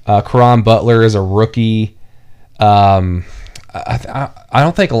 Caron Butler as a rookie. I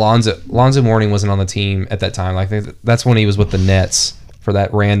don't think Alonzo Mourning wasn't on the team at that time. That's when he was with the Nets for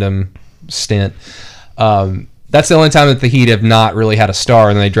that random stint. That's the only time that the Heat have not really had a star,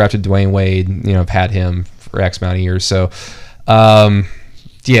 and then they drafted Dwayne Wade. Have had him for X amount of years. So,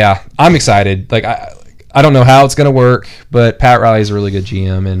 yeah, I'm excited. I don't know how it's going to work, but Pat Riley is a really good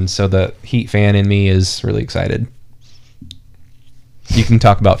GM, and so the Heat fan in me is really excited. You can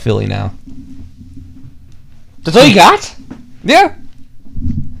talk about Philly now. That's all you got? Yeah.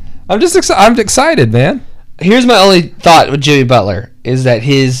 I'm excited, man. Here's my only thought with Jimmy Butler is that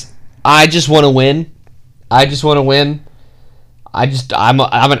I just want to win. I'm an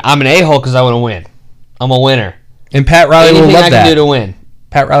a-hole because I want to win. I'm a winner. And Pat Riley will love that. Anything I can do to win.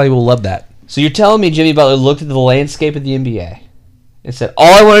 Pat Riley will love that. So you're telling me Jimmy Butler looked at the landscape of the NBA and said,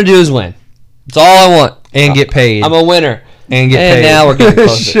 all I want to do is win. That's all I want. And get paid. I'm a winner. And get paid. Now we're getting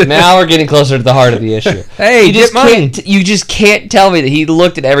closer. Now we're getting closer to the heart of the issue. Hey, get money. You just can't tell me that he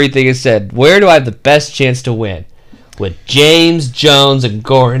looked at everything and said, where do I have the best chance to win? With James Jones and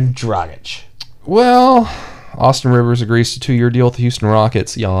Goran Dragic. Well, Austin Rivers agrees to a 2-year deal with the Houston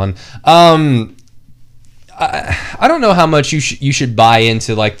Rockets. Yawn. I don't know how much you should buy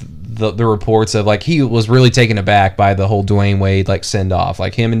into the reports of he was really taken aback by the whole Dwayne Wade send off,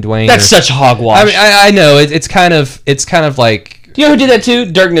 him and Dwayne. That's such hogwash. I mean, I know it's kind of like. Do you know who did that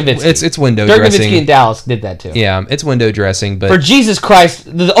too? Dirk Nowitzki. It's window Dirk dressing. Dirk Nowitzki in Dallas did that too. Yeah, it's window dressing. But for Jesus Christ,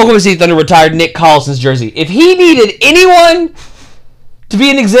 the Oklahoma City Thunder retired Nick Collison's jersey. If he needed anyone to be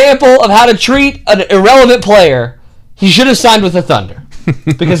an example of how to treat an irrelevant player, he should have signed with the Thunder.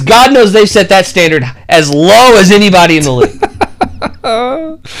 Because God knows they set that standard as low as anybody in the league.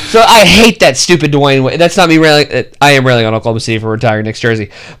 So I hate that stupid Dwayne Wade. That's not me railing. I am railing on Oklahoma City for retiring Nick's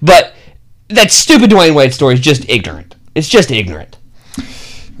jersey. But that stupid Dwayne Wade story is just ignorant. It's just ignorant.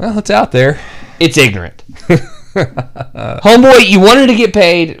 Well, it's out there. It's ignorant. Homeboy, you wanted to get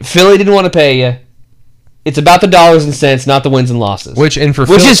paid. Philly didn't want to pay you. It's about the dollars and cents, not the wins and losses. Which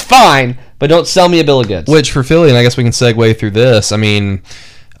is fine, but don't sell me a bill of goods. Which for Philly, and I guess we can segue through this. I mean,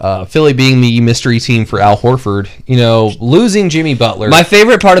 Philly being the mystery team for Al Horford, losing Jimmy Butler. My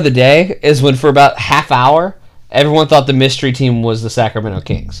favorite part of the day is when for about half hour, everyone thought the mystery team was the Sacramento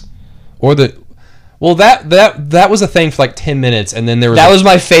Kings. That was a thing for like 10 minutes, and then there was was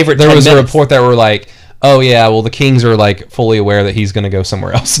my favorite. There was a report that were like, oh yeah, well the Kings are like fully aware that he's going to go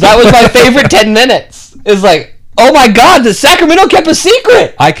somewhere else. That was my favorite 10 minutes. It's like, oh my god, the Sacramento kept a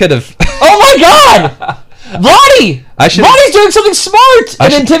secret. I could have. Oh my god, Vlade! Vlade's doing something smart.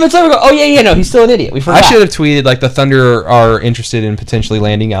 And then Tim and Silver go, oh yeah, no, he's still an idiot. We forgot. I should have tweeted like the Thunder are interested in potentially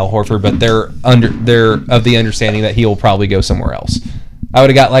landing Al Horford, but they're of the understanding that he will probably go somewhere else. I would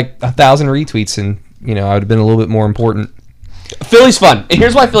have got like 1,000 retweets, and I would have been a little bit more important. Philly's fun. And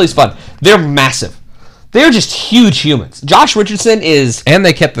here's why Philly's fun. They're massive. They're just huge humans. Josh Richardson is... And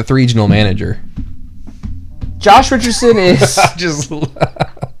they kept the regional manager. Josh Richardson is... just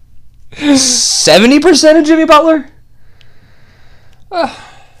 70% of Jimmy Butler?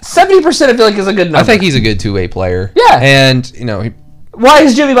 70% I feel like is a good number. I think he's a good two-way player. Yeah. And, why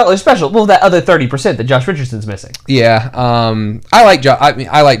is Jimmy Butler special? Well, that other 30% that Josh Richardson's missing. Yeah. I like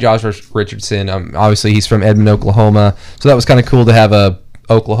Josh Richardson. Obviously, he's from Edmond, Oklahoma. So that was kind of cool to have a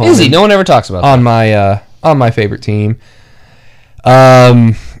Oklahoma. Is he? No one ever talks about on that. On my favorite team.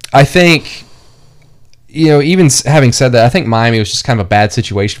 I think, even having said that, I think Miami was just kind of a bad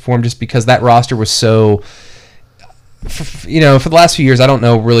situation for him, just because that roster was so. For the last few years, I don't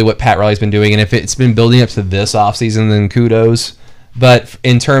know really what Pat Riley's been doing, and if it's been building up to this offseason, then kudos. But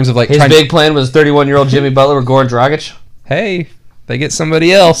in terms of like his big plan was 31-year-old Jimmy Butler with Goran Dragic. Hey, they get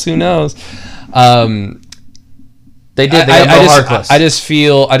somebody else. Who knows? They did. I just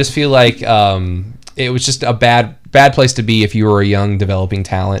feel like it was just a bad place to be if you were a young developing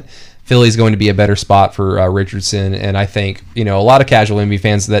talent. Philly's going to be a better spot for Richardson, and I think a lot of casual NBA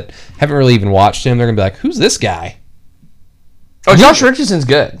fans that haven't really even watched him, they're gonna be like, "Who's this guy?" Oh, Josh Richardson's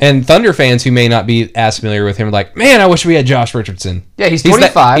good. And Thunder fans who may not be as familiar with him are like, "Man, I wish we had Josh Richardson." Yeah, he's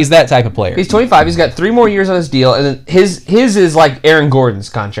 25. He's that type of player. He's 25. He's got 3 more years on his deal, and then his is like Aaron Gordon's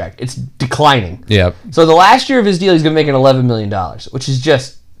contract. It's declining. Yeah. So the last year of his deal, he's going to make an $11 million, which is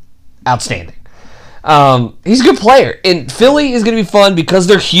just outstanding. He's a good player. And Philly is going to be fun because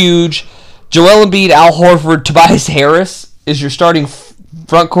they're huge. Joel Embiid, Al Horford, Tobias Harris is your starting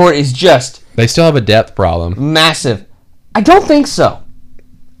front court is just... They still have a depth problem. Massive. I don't think so.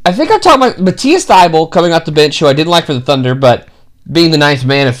 I think I talked about Matthias Thybulle coming off the bench, who I didn't like for the Thunder, but being the 9th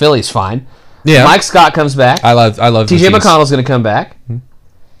man of Philly is fine. Yeah. Mike Scott comes back. I love TJ McConnell's going to come back. Mm-hmm.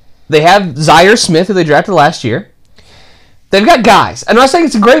 They have Zaire Smith, who they drafted last year. They've got guys. I'm not saying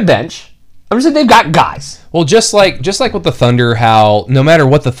it's a great bench. I'm just saying they've got guys. Well, just like with the Thunder, how no matter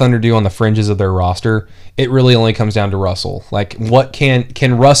what the Thunder do on the fringes of their roster, it really only comes down to Russell. Like, what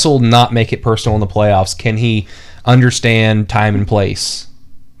can Russell not make it personal in the playoffs? Can he understand time and place?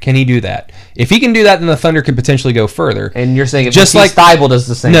 Can he do that? If he can do that, then the Thunder could potentially go further. And you're saying if just like Thybulle does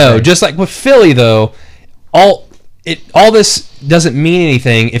the same thing. No, just like with Philly, though, all this doesn't mean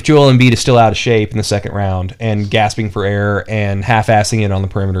anything if Joel Embiid is still out of shape in the second round and gasping for air and half-assing it on the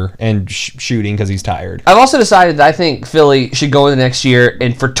perimeter and shooting because he's tired. I've also decided that I think Philly should go in the next year,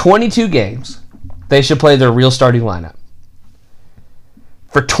 and for 22 games, they should play their real starting lineup.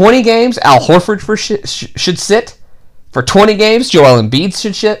 For 20 games, Al Horford should sit. For 20 games, Joel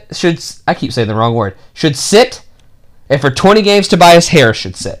Embiid should I keep saying the wrong word, should sit. And for 20 games, Tobias Harris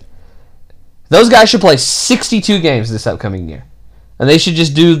should sit. Those guys should play 62 games this upcoming year. And they should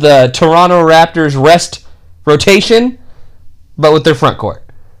just do the Toronto Raptors rest rotation, but with their front court.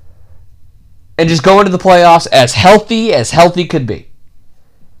 And just go into the playoffs as healthy could be.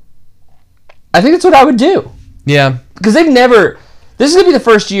 I think that's what I would do. Yeah. Because they've never... This is going to be the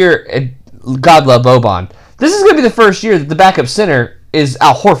first year, and God love Boban, this is going to be the first year that the backup center is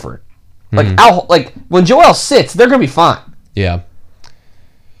Al Horford. Like, when Joel sits, they're going to be fine. Yeah.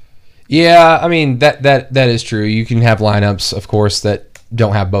 Yeah, I mean, that is true. You can have lineups, of course, that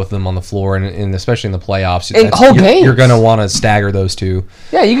don't have both of them on the floor, and especially in the playoffs. And whole games. You're going to want to stagger those two.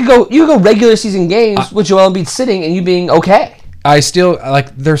 Yeah, you could go regular season games with Joel Embiid sitting and you being okay. I still,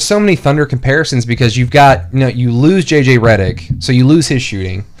 there's so many Thunder comparisons because you've got, you lose JJ Redick, so you lose his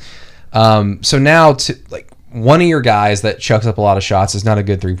shooting. So now, one of your guys that chucks up a lot of shots is not a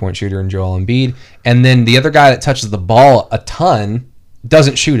good three-point shooter in Joel Embiid, and then the other guy that touches the ball a ton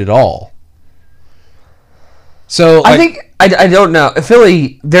doesn't shoot at all. So I think I don't know.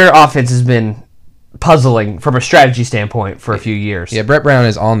 Philly, their offense has been puzzling from a strategy standpoint for a few years. Yeah, Brett Brown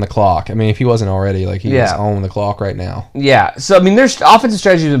is on the clock. I mean, if he wasn't already, like, he is on the clock right now. Yeah, so, I mean, their offensive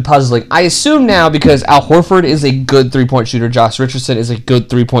strategy has been puzzling. I assume now because Al Horford is a good three-point shooter, Josh Richardson is a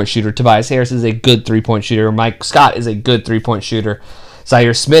good three-point shooter, Tobias Harris is a good three-point shooter, Mike Scott is a good three-point shooter,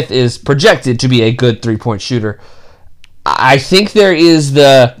 Zaire Smith is projected to be a good three-point shooter. I think there is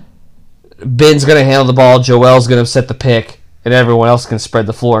the Ben's going to handle the ball, Joel's going to set the pick, and everyone else can spread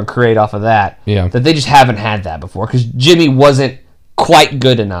the floor and create off of that. Yeah. That they just haven't had that before because Jimmy wasn't quite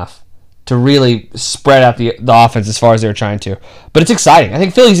good enough to really spread out the offense as far as they were trying to. But it's exciting. I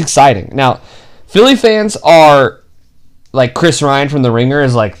think Philly's exciting. Now, Philly fans are like Chris Ryan from The Ringer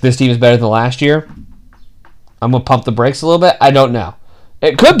is like, this team is better than last year. I'm going to pump the brakes a little bit. I don't know.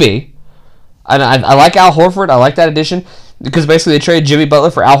 It could be. I like Al Horford. I like that addition because basically they traded Jimmy Butler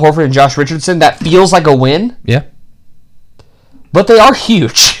for Al Horford and Josh Richardson. That feels like a win. Yeah. But they are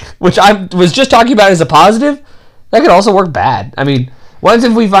huge, which I was just talking about as a positive. That could also work bad. I mean, what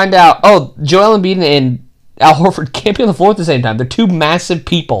if we find out, Joel Embiid and Al Horford can't be on the floor at the same time? They're two massive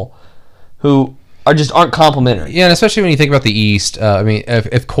people who aren't complementary. Yeah, and especially when you think about the East. I mean,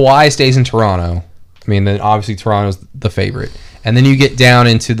 if Kawhi stays in Toronto, I mean, then obviously Toronto's the favorite. And then you get down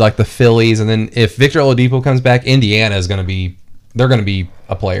into like the Phillies, and then if Victor Oladipo comes back, Indiana is going to be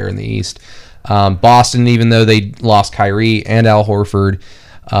a player in the East. Boston, even though they lost Kyrie and Al Horford,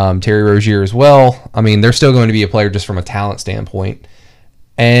 Terry Rozier as well, I mean, they're still going to be a player just from a talent standpoint.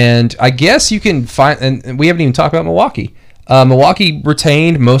 And I guess you can find, and we haven't even talked about Milwaukee. Milwaukee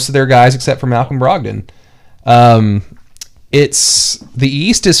retained most of their guys except for Malcolm Brogdon. It's the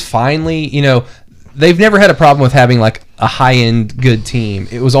East is finally, they've never had a problem with having like a high-end good team.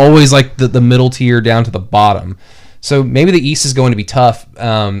 It was always like the middle tier down to the bottom. So maybe the East is going to be tough.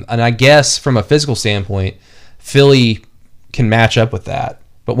 And I guess from a physical standpoint, Philly can match up with that.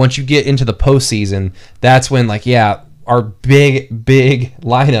 But once you get into the postseason, that's when our big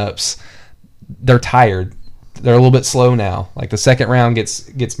lineups, they're tired. They're a little bit slow now. Like the second round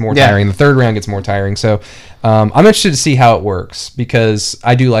gets more tiring. The third round gets more tiring. So I'm interested to see how it works because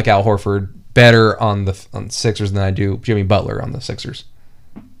I do like Al Horford better on the Sixers than I do Jimmy Butler on the Sixers.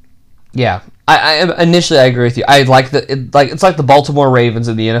 Yeah, I initially I agree with you. I like it's like the Baltimore Ravens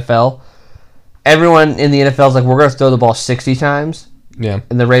in the NFL. Everyone in the NFL is like, we're going to throw the ball 60 times. Yeah.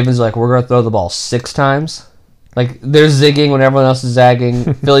 And the Ravens are like, we're going to throw the ball 6 times. Like, they're zigging when everyone else is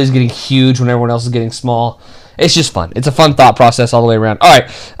zagging. Philly's getting huge when everyone else is getting small. It's just fun. It's a fun thought process all the way around. All right,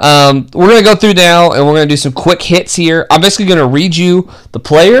 we're going to go through now, and we're going to do some quick hits here. I'm basically going to read you the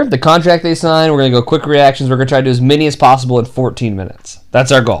player, the contract they signed. We're going to go quick reactions. We're going to try to do as many as possible in 14 minutes.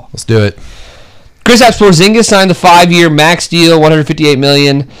 That's our goal. Let's do it. Kristaps Porzingis signed the 5-year max deal, $158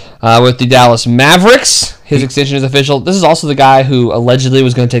 million, with the Dallas Mavericks. His extension is official. This is also the guy who allegedly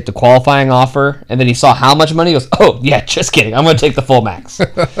was going to take the qualifying offer, and then he saw how much money. He goes, oh, yeah, just kidding. I'm going to take the full max.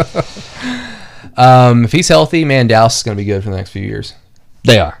 If he's healthy, man, Dallas is going to be good for the next few years.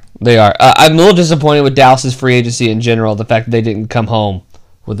 They are. I'm a little disappointed with Dallas's free agency in general, the fact that they didn't come home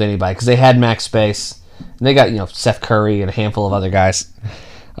with anybody, because they had max space, and they got Seth Curry and a handful of other guys.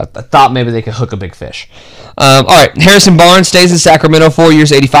 I thought maybe they could hook a big fish. All right, Harrison Barnes stays in Sacramento 4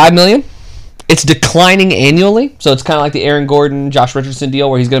 years, $85 million. It's declining annually, so it's kind of like the Aaron Gordon, Josh Richardson deal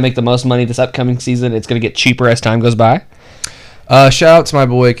where he's going to make the most money this upcoming season. It's going to get cheaper as time goes by. Shout out to my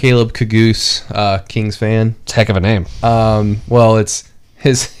boy Caleb Cagoose, Kings fan. It's a heck of a name. Well, it's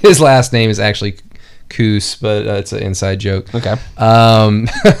his last name is actually Coos, but it's an inside joke. Okay.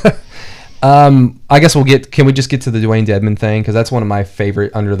 I guess can we just get to the Dwayne Dedmon thing because that's one of my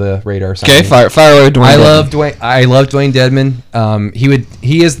favorite under the radar signings. Okay, fire away with Dwayne. I love Dwayne Dedmon.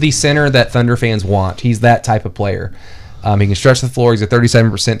 He is the center that Thunder fans want. He's that type of player. He can stretch the floor. He's a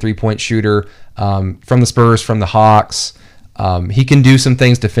 37% 3-point shooter from the Spurs, from the Hawks. He can do some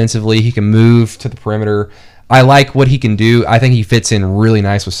things defensively. He can move to the perimeter. I like what he can do. I think he fits in really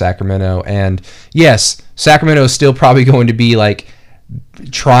nice with Sacramento. And yes, Sacramento is still probably going to be like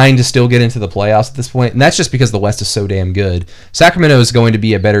trying to still get into the playoffs at this point, and that's just because the West is so damn good. Sacramento is going to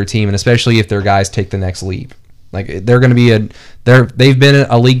be a better team, and especially if their guys take the next leap. Like they're going to be they've been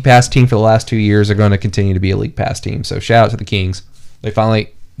a league pass team for the last 2 years. They're going to continue to be a league pass team. So shout out to the Kings. They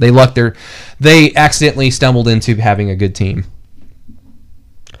accidentally stumbled into having a good team.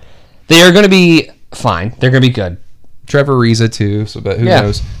 They are going to be fine. They're going to be good. Trevor Ariza too. So, but who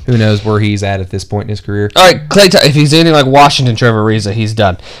knows? Who knows where he's at this point in his career? All right, if he's anything like Washington, Trevor Ariza, he's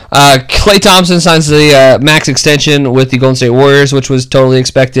done. Klay Thompson signs the max extension with the Golden State Warriors, which was totally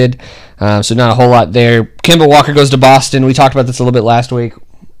expected. So not a whole lot there. Kemba Walker goes to Boston. We talked about this a little bit last week.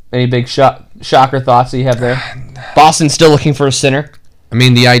 Any big shocker thoughts that you have there? Boston's still looking for a center. I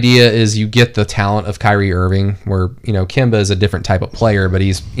mean, the idea is you get the talent of Kyrie Irving, where, Kemba is a different type of player, but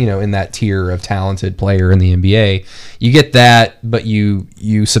he's, in that tier of talented player in the NBA. You get that, but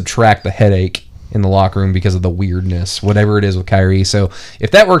you subtract the headache in the locker room because of the weirdness, whatever it is with Kyrie. So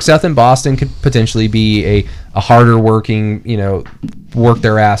if that works out, then Boston could potentially be a harder working, work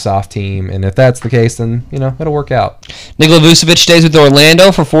their ass off team. And if that's the case, then, it'll work out. Nikola Vucevic stays with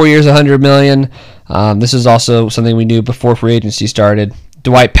Orlando for 4 years, $100 million. This is also something we knew before free agency started.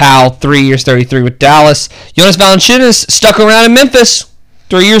 Dwight Powell, 3 years, $33 with Dallas. Jonas Valanciunas stuck around in Memphis,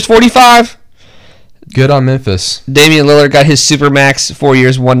 3 years, $45. Good on Memphis. Damian Lillard got his supermax, 4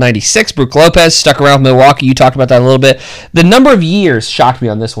 years, $196. Brook Lopez stuck around with Milwaukee. You talked about that a little bit. The number of years shocked me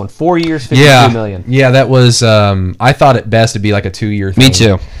on this one. 4 years, $52 million. Yeah, that was. I thought at best it'd be like a 2-year thing. Me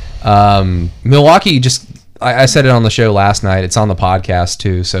too. Milwaukee just. I said it on the show last night. It's on the podcast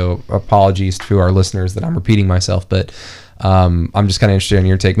too. So apologies to our listeners that I'm repeating myself, but I'm just kind of interested in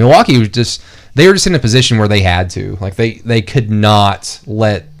your take. Milwaukee was they were just in a position where they had to. Like they could not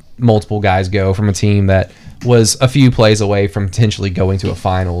let multiple guys go from a team that was a few plays away from potentially going to a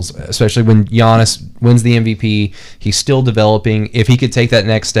finals, especially when Giannis wins the MVP. He's still developing. If he could take that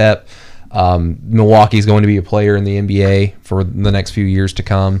next step, Milwaukee's going to be a player in the NBA for the next few years to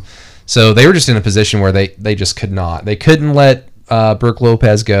come. So they were just in a position where they just could not. They couldn't let Brook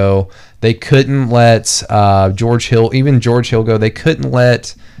Lopez go. They couldn't let George Hill go. They couldn't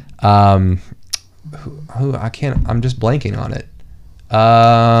let who I can't. I'm just blanking on it.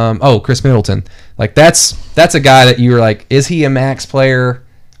 Chris Middleton. Like that's a guy that you were like, is he a max player?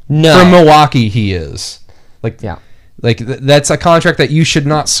 No. From Milwaukee, he is. Yeah. That's a contract that you should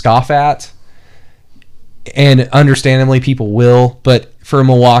not scoff at. And understandably, people will, but for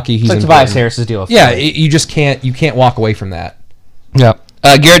Milwaukee, he's like Tobias Harris's deal. Yeah, you just can't walk away from that. Yeah.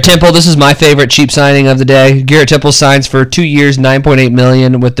 Garrett Temple, this is my favorite cheap signing of the day. Garrett Temple signs for 2 years, $9.8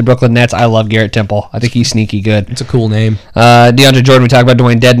 million with the Brooklyn Nets. I love Garrett Temple. I think he's sneaky good. It's a cool name. DeAndre Jordan, we talked about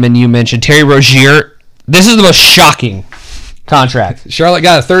Dwayne Dedmon. You mentioned Terry Rozier. This is the most shocking contract. Charlotte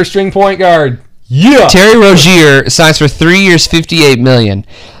got a third-string point guard. Yeah. Terry Rozier signs for 3 years, $58 million.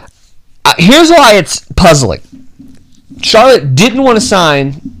 Here's why it's puzzling. Charlotte didn't want to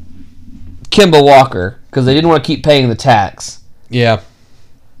sign Kemba Walker because they didn't want to keep paying the tax. Yeah.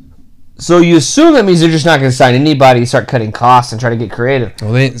 So you assume that means they're just not going to sign anybody, start cutting costs, and try to get creative.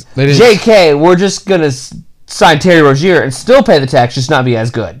 Well, they didn't. JK, we're just going to sign Terry Rozier and still pay the tax, just not be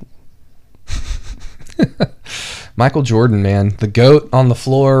as good. Michael Jordan, man. The GOAT on the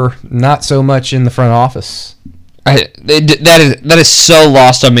floor, not so much in the front office. That is so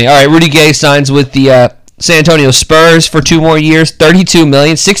lost on me. All right, Rudy Gay signs with the San Antonio Spurs for 2 more years, $32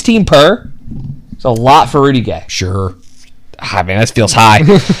 million, 16 per. It's a lot for Rudy Gay. Sure. I mean, that feels high.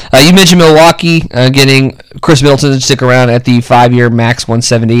 You mentioned Milwaukee getting Chris Middleton to stick around at the 5-year max,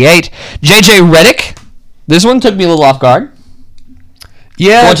 $178. JJ Redick. This one took me a little off guard.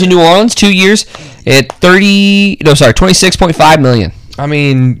 Yeah. Going to New Orleans, 2 years at $26.5 million. I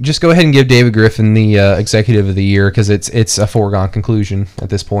mean, just go ahead and give David Griffin the executive of the year because it's a foregone conclusion at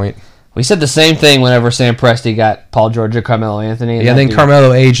this point. We said the same thing whenever Sam Presti got Paul George or Carmelo Anthony. Yeah, then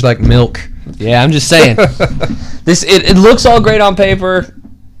Carmelo aged like milk. Yeah, I'm just saying. It looks all great on paper.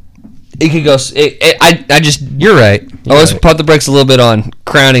 It could go. You're right. Let's pump the brakes a little bit on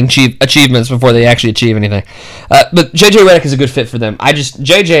crowning achievements before they actually achieve anything. But JJ Redick is a good fit for them.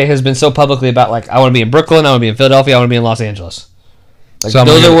 JJ has been so publicly about I want to be in Brooklyn, I want to be in Philadelphia, I want to be in Los Angeles. Those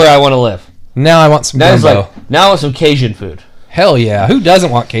are where I want to live. Now I want some gumbo. Now I want some Cajun food. Hell yeah. Who doesn't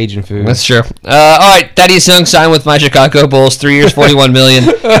want Cajun food? That's true. All right. Thaddeus Young signed with my Chicago Bulls. 3 years, $41 million.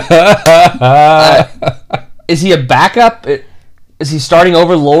 Is he a backup? Is he starting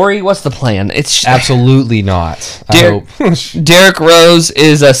over Laurie? What's the plan? It's absolutely not. I hope. Derrick Rose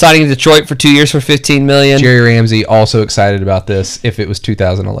is signing in Detroit for 2 years for $15 million. Jerry Ramsey also excited about this if it was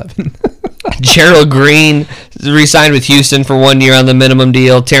 2011. Gerald Green re-signed with Houston for 1 year on the minimum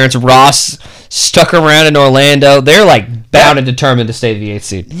deal. Terrence Ross stuck around in Orlando. They're bound and determined to stay the 8th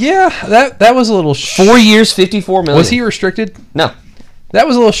seed. Yeah, that was a little... 4 years, $54 million. Was he restricted? No. That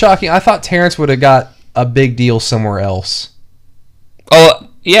was a little shocking. I thought Terrence would have got a big deal somewhere else. Oh,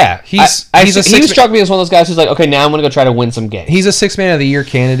 yeah. He struck me as one of those guys who's okay, now I'm going to go try to win some games. He's a 6 Man of the Year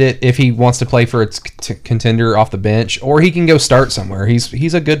candidate if he wants to play for its contender off the bench, or he can go start somewhere.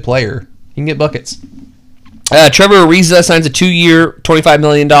 He's a good player. He can get buckets. Trevor Ariza signs a 2-year, $25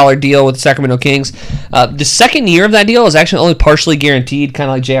 million deal with the Sacramento Kings. The second year of that deal is actually only partially guaranteed, kind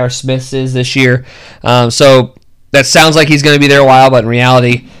of like J.R. Smith's is this year. So that sounds like he's going to be there a while, but in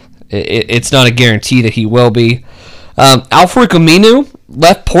reality, it's not a guarantee that he will be. Al-Farouq Aminu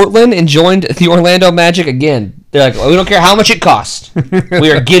left Portland and joined the Orlando Magic again. They're like, well, we don't care how much it costs.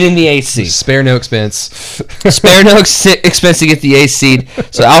 We are getting the eighth seed. Spare no expense. Spare no expense to get the eighth seed.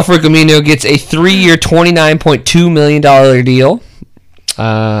 So Al-Farouq Aminu gets a 3-year, $29.2 million deal.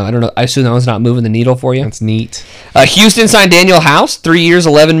 I don't know. I assume that one's not moving the needle for you. That's neat. Houston signed Daniel House, 3 years,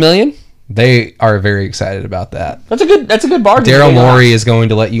 $11 million. They are very excited about that. That's a good bargain. Daryl Morey is going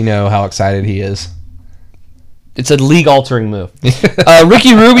to let you know how excited he is. It's a league-altering move.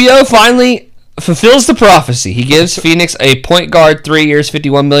 Ricky Rubio finally fulfills the prophecy. He gives Phoenix a point guard, 3 years,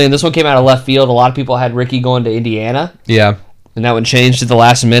 $51 million. This one came out of left field. A lot of people had Ricky going to Indiana. Yeah. And that one changed at the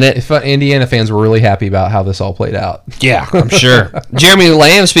last minute. If Indiana fans were really happy about how this all played out. Yeah, I'm sure. Jeremy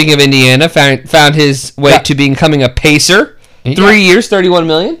Lamb, speaking of Indiana, found his way to becoming a Pacer. 3 years, $31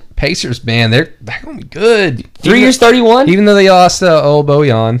 million. Pacers, man, they're going to be good. 3 years, 31? Even though they lost old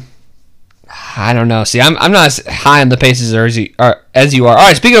Bojan. I don't know. See, I'm not as high on the Pacers as you are. All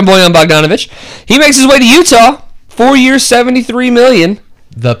right, speaking of Bojan Bogdanovic, he makes his way to Utah. 4 years, $73 million.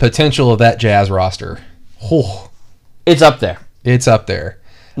 The potential of that Jazz roster. Oh. It's up there. It's up there.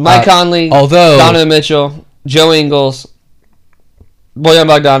 Mike Conley, Donovan Mitchell, Joe Ingles, Bojan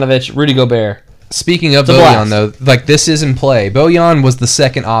Bogdanovic, Rudy Gobert. Speaking of Bojan, though, like this is in play. Bojan was the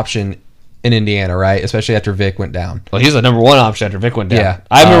second option in Indiana, right? Especially after Vic went down. Well, he's the number one option after Vic went down. Yeah.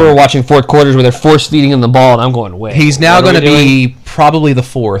 I remember watching fourth quarters where they're force feeding him the ball, and I'm going, wait. He's now going to be probably the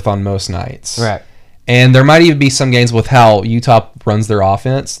fourth on most nights. Right. And there might even be some games with how Utah runs their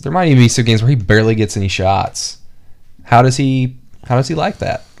offense. There might even be some games where he barely gets any shots. How does he like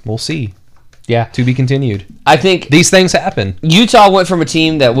that? We'll see. Yeah. To be continued. I think these things happen. Utah went from a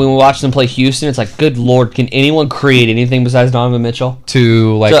team that when we watched them play Houston, it's like, good Lord, can anyone create anything besides Donovan Mitchell?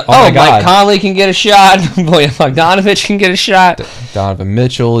 To like, oh my God. Mike Conley can get a shot. Bojan Bogdanovic can get a shot. Donovan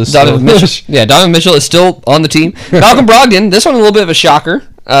Mitchell is Donovan Mitchell is still on the team. Malcolm Brogdon, this one a little bit of a shocker,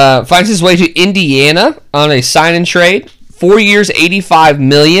 finds his way to Indiana on a sign and trade. 4 years, $85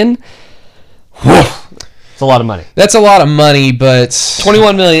 million. It's a lot of money. That's a lot of money, but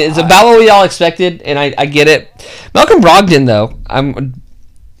 $21 million is about what we all expected, and I get it. Malcolm Brogdon, though,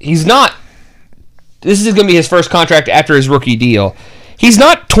 he's not. This is going to be his first contract after his rookie deal. He's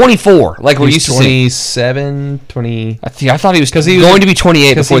not 24 like we're used to seeing. 27, 20. I thought he was going to be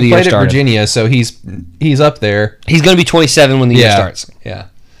 28 before the year started. He played at Virginia, so he's up there. He's going to be 27 when the year starts. Yeah.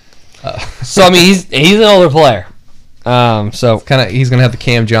 So I mean, he's an older player. So kind of he's going to have the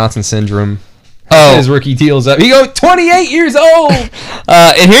Cam Johnson syndrome. Oh, his rookie deal's up. He goes 28 years old.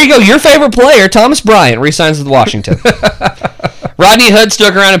 And here you go. Your favorite player, Thomas Bryant, re-signs with Washington. Rodney Hood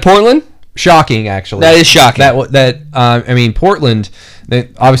stuck around in Portland. Shocking, actually. That is shocking. I mean, Portland.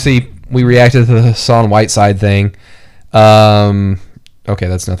 Obviously, we reacted to the Hassan Whiteside thing. Okay,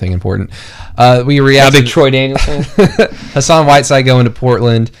 that's nothing important. We reacted. Big Troy Daniels fan. Hassan Whiteside going to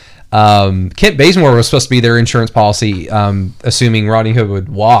Portland. Kent Bazemore was supposed to be their insurance policy, assuming Rodney Hood would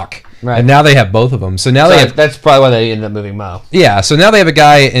walk. Right. And now they have both of them. So now that's probably why they ended up moving Mo. Yeah. So now they have a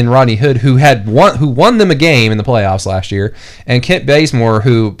guy in Rodney Hood who won them a game in the playoffs last year, and Kent Bazemore,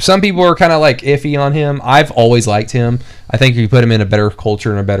 who some people are kind of like iffy on him. I've always liked him. I think if you put him in a better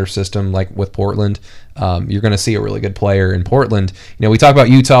culture and a better system, like with Portland, you're going to see a really good player in Portland. You know, we talk about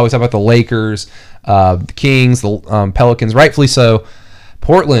Utah, we talk about the Lakers, the Kings, the Pelicans, rightfully so.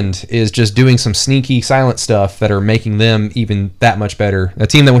 Portland is just doing some sneaky, silent stuff that are making them even that much better. A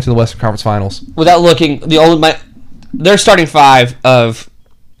team that went to the Western Conference Finals. Without looking, their starting five of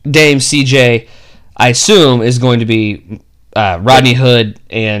Dame, CJ, I assume, is going to be Rodney Hood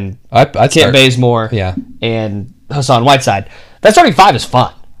and Kent Bazemore and Hassan Whiteside. That starting five is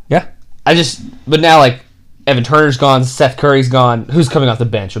fun. Yeah. But now, like, Evan Turner's gone, Seth Curry's gone. Who's coming off the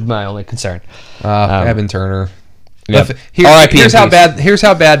bench would be my only concern. Evan Turner. Yep. Here's how bad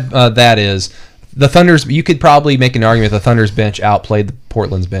that is. The Thunder's. You could probably make an argument the Thunder's bench outplayed the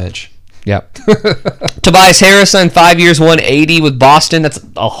Portland's bench. Yep. Tobias Harris signed 5 years, $180 with Boston. That's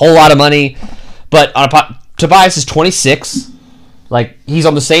a whole lot of money. But Tobias is 26. Like he's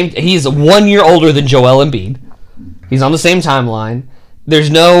on the same. He's 1 year older than Joel Embiid. He's on the same timeline.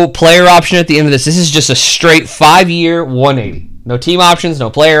 There's no player option at the end of this. This is just a straight 5 year, $180. No team options, no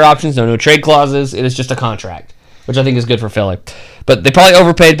player options, no trade clauses. It is just a contract, which I think is good for Philly. But they probably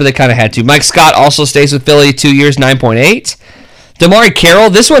overpaid, but they kind of had to. Mike Scott also stays with Philly 2 years, $9.8. DeMarre Carroll,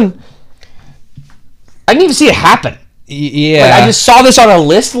 this one, I didn't even see it happen. Yeah. Like, I just saw this on a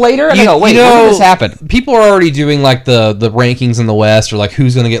list later, and I go, wait, when did this happen? People are already doing like the rankings in the West, or like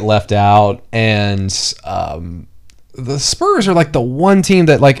who's going to get left out, and the Spurs are like the one team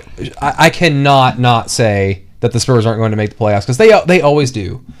that like I cannot not say that the Spurs aren't going to make the playoffs, because they always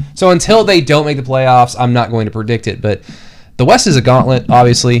do. So until they don't make the playoffs, I'm not going to predict it. But the West is a gauntlet,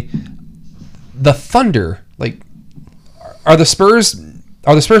 obviously. The Thunder, like, are the Spurs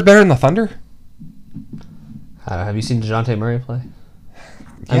better than the Thunder? Have you seen DeJounte Murray play?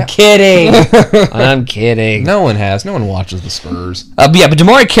 Yeah. I'm kidding. I'm kidding. No one has. No one watches the Spurs. But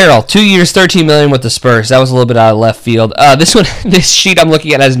DeMarre Carroll, 2 years, $13 million with the Spurs. That was a little bit out of left field. This sheet I'm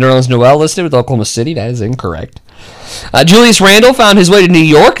looking at has Nerlens Noel listed with Oklahoma City. That is incorrect. Julius Randle found his way to New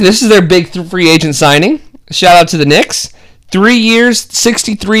York. This is their big free agent signing. Shout out to the Knicks. 3 years,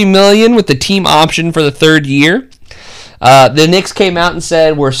 $63 million with the team option for the third year. The Knicks came out and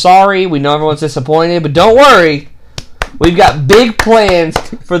said, we're sorry. We know everyone's disappointed, but don't worry. We've got big plans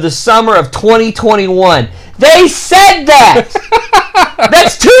for the summer of 2021. They said that!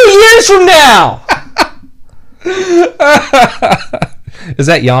 That's 2 years from now! Is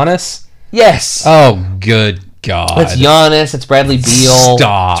that Giannis? Yes. Oh, good God. It's Giannis. It's Bradley Beal.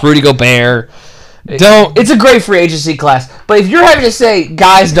 Stop. It's Rudy Gobert. Don't. It's a great free agency class. But if you're having to say,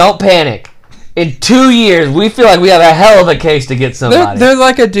 guys, don't panic, in 2 years, we feel like we have a hell of a case to get somebody. They're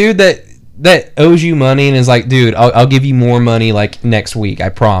like a dude that owes you money and is like, dude, I'll give you more money like next week. I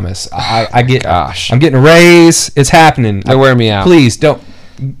promise. I'm getting a raise. It's happening. They're wearing me out. Please don't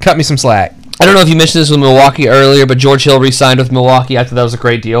cut me some slack. I don't know if you mentioned this with Milwaukee earlier, but George Hill re-signed with Milwaukee. I thought that was a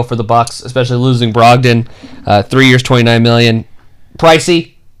great deal for the Bucks, especially losing Brogdon. 3 years, $29 million.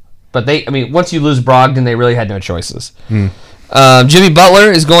 Pricey, but once you lose Brogdon, they really had no choices. Jimmy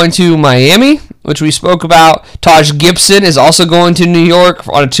Butler is going to Miami, which we spoke about. Taj Gibson is also going to New York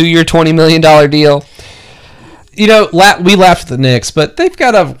on a 2-year, $20 million deal. You know, we laughed at the Knicks, but they've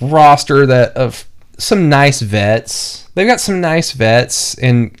got a roster of some nice vets. They've got some nice vets,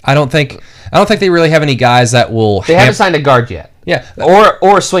 and I don't think they really have any guys that will. They haven't signed a guard yet. Yeah,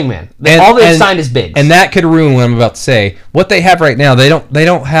 or a swingman. All they've signed is bigs, and that could ruin what I'm about to say. What they have right now, they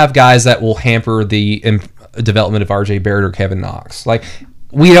don't have guys that will hamper the development of R.J. Barrett or Kevin Knox. Like,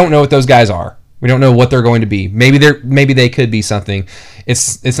 we don't know what those guys are. We don't know what they're going to be. Maybe they could be something.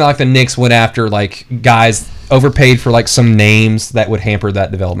 It's not like the Knicks went after like guys overpaid for like some names that would hamper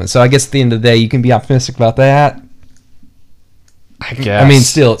that development. So I guess at the end of the day, you can be optimistic about that. I guess. I mean,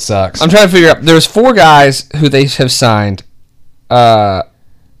 still, it sucks. I'm trying to figure out. There's 4 guys who they have signed, but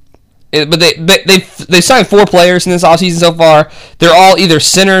they signed 4 players in this offseason so far. They're all either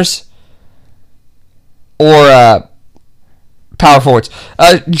centers or power forwards.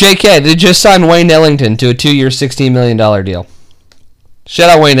 JK, they just signed Wayne Ellington to a 2-year, $16 million deal.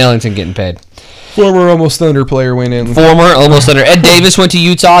 Shout out Wayne Ellington getting paid. Former Almost Thunder player Wayne Ellington. Former Almost Thunder. Ed Davis went to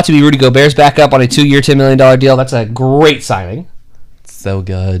Utah to be Rudy Gobert's backup on a 2-year, $10 million deal. That's a great signing. So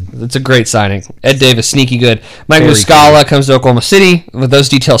good. It's a great signing. Ed Davis, sneaky good. Mike Muscala comes to Oklahoma City. But those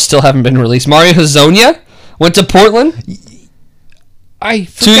details still haven't been released. Mario Hezonja went to Portland. I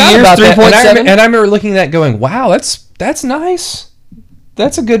 2 years, 3.7. And I remember looking at that going, wow, that's nice.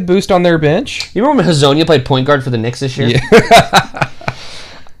 That's a good boost on their bench. You remember when Hezonja played point guard for the Knicks this year? Yeah.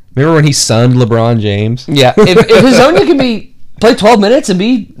 Remember when he sunned LeBron James? Yeah. If Hezonja can play 12 minutes and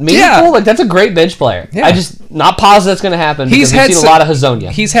be meaningful, like, that's a great bench player. Yeah. I just not positive that's going to happen because we've seen a lot of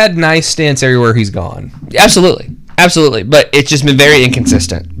Hezonja. He's had nice stints everywhere he's gone. Absolutely. But it's just been very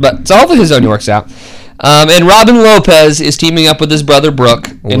inconsistent. But so hopefully Hezonja works out. And Robin Lopez is teaming up with his brother Brook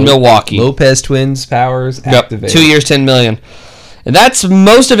in Milwaukee. Lopez twins powers activated. 2 years, $10 million. And that's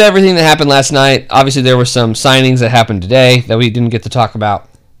most of everything that happened last night. Obviously, there were some signings that happened today that we didn't get to talk about.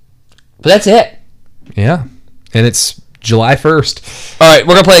 But that's it. Yeah. And it's July 1st. All right,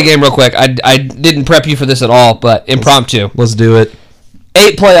 we're going to play a game real quick. I didn't prep you for this at all, but impromptu. Let's do it.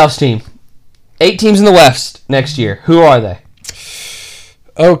 8 playoffs team. 8 teams in the West next year. Who are they?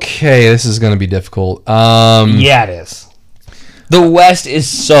 Okay, this is going to be difficult. Yeah, it is. The West is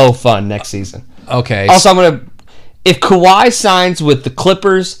so fun next season. Okay. Also, if Kawhi signs with the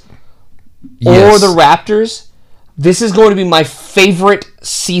Clippers or the Raptors, this is going to be my favorite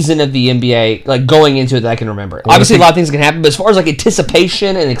season of the NBA, like going into it that I can remember. Obviously, a lot of things can happen, but as far as like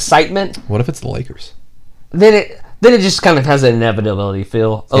anticipation and excitement, what if it's the Lakers? Then it just kind of has an inevitability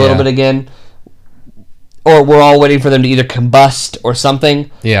feel a little bit again. Or we're all waiting for them to either combust or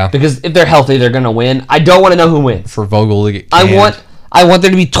something. Yeah. Because if they're healthy, they're going to win. I don't want to know who wins. For Vogel to get canned. I want there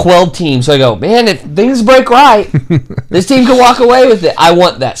to be 12 teams. So I go, man, if things break right, this team can walk away with it. I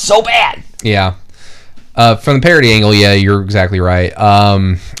want that so bad. Yeah. From the parity angle, yeah, you're exactly right. All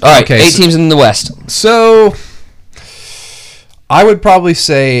right, okay, 8 teams in the West. So I would probably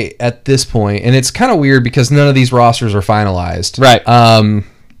say at this point, and it's kind of weird because none of these rosters are finalized. Right.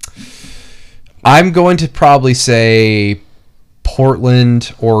 I'm going to probably say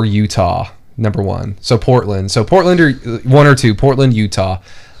Portland or Utah, number one. So Portland or 1 or 2. Portland, Utah,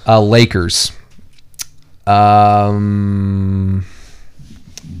 Lakers. What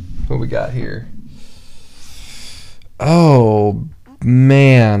we got here? Oh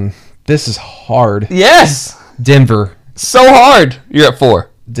man, this is hard. Yes. Denver. So hard. You're at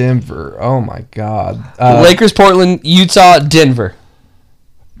 4. Denver. Oh my God. Lakers, Portland, Utah, Denver.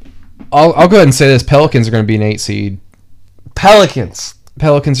 I'll go ahead and say this: Pelicans are going to be an 8 seed. Pelicans.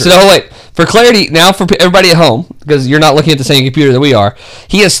 Pelicans are. So wait, for clarity, now for everybody at home, because you're not looking at the same computer that we are,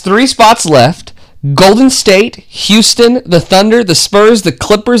 he has 3 spots left. Golden State, Houston, the Thunder, the Spurs, the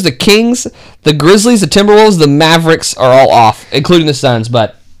Clippers, the Kings, the Grizzlies, the Timberwolves, the Mavericks are all off, including the Suns,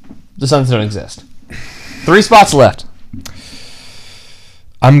 but the Suns don't exist. 3 spots left.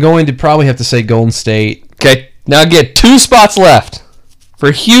 I'm going to probably have to say Golden State. Okay, now get 2 spots left.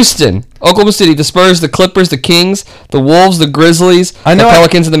 For Houston, Oklahoma City, the Spurs, the Clippers, the Kings, the Wolves, the Grizzlies, the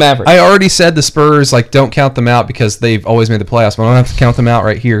Pelicans, and the Mavericks. I already said the Spurs, don't count them out because they've always made the playoffs, but I don't have to count them out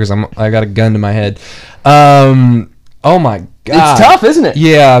right here because I got a gun to my head. Oh my God. It's tough, isn't it?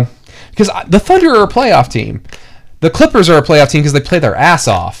 Yeah, because the Thunder are a playoff team. The Clippers are a playoff team because they play their ass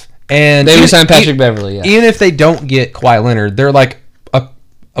off. And they signed Patrick Beverley, yeah. Even if they don't get Kawhi Leonard, they're like a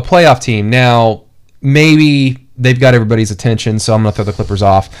playoff team. Now, maybe they've got everybody's attention, so I'm going to throw the Clippers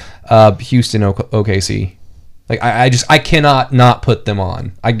off. Houston, OKC. I cannot not put them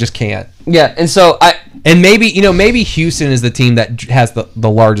on. I just can't. Yeah, and so maybe Houston is the team that has the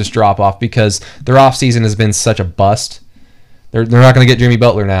largest drop off because their offseason has been such a bust. They're not going to get Jimmy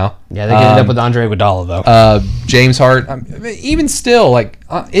Butler now. Yeah, they ended up with Andre Iguodala though. James Harden, even still,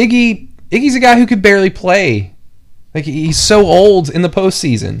 Iggy's a guy who could barely play. He's so old in the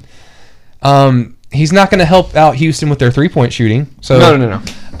postseason. He's not going to help out Houston with their 3-point shooting. So No.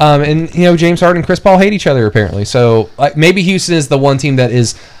 And James Harden and Chris Paul hate each other apparently. So maybe Houston is the one team that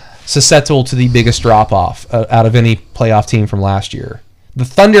is susceptible to the biggest drop off out of any playoff team from last year. The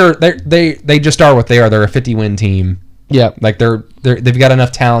Thunder, they just are what they are. They're a 50-win team. Yeah, they've got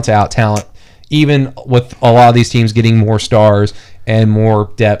enough talent to out talent, even with a lot of these teams getting more stars and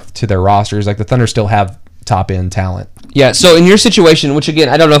more depth to their rosters. The Thunder still have top end talent. Yeah. So in your situation, which again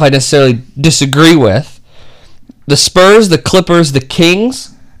I don't know if I necessarily disagree with, the Spurs, the Clippers, the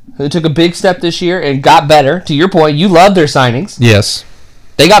Kings, who took a big step this year and got better. To your point, you love their signings. Yes,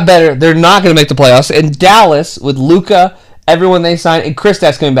 they got better. They're not going to make the playoffs. And Dallas with Luka, everyone they signed, and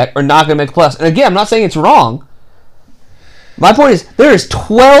Kristaps coming back are not going to make the playoffs. And again, I'm not saying it's wrong. My point is, there is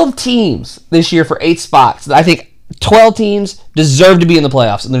 12 teams this year for 8 spots. I think 12 teams deserve to be in the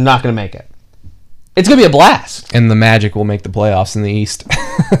playoffs, and they're not going to make it. It's going to be a blast. And the Magic will make the playoffs in the East.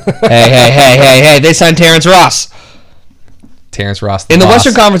 Hey, they signed Terrence Ross. Terrence Ross. In the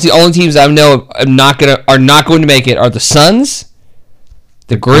Western Conference, the only teams I know are not going to make it are the Suns,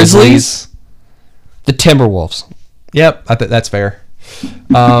 the Grizzlies, the Timberwolves. Yep, that's fair.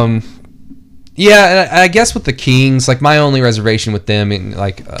 Yeah, and I guess with the Kings, my only reservation with them, and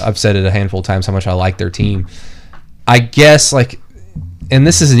I've said it a handful of times how much I like their team. I guess and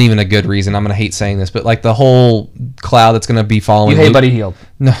this isn't even a good reason. I'm gonna hate saying this, but the whole cloud that's gonna be following. You hate Buddy Hield.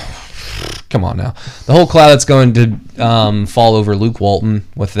 No, come on now. The whole cloud that's going to fall over Luke Walton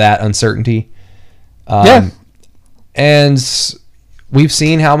with that uncertainty. Yeah, and we've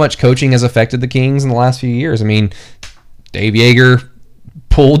seen how much coaching has affected the Kings in the last few years. I mean, Dave Yeager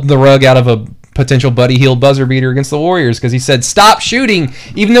pulled the rug out of a potential Buddy Hield buzzer beater against the Warriors because he said, stop shooting,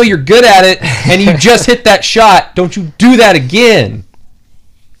 even though you're good at it, and you just hit that shot. Don't you do that again.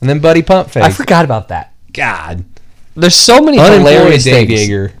 And then Buddy pump fake. I forgot about that. God. There's so many hilarious Dave things.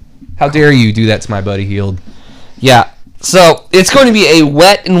 Yeager. How dare you do that to my Buddy Hield? Yeah. So it's going to be a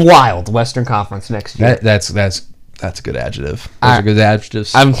wet and wild Western Conference next year. That's a good adjective. Those are good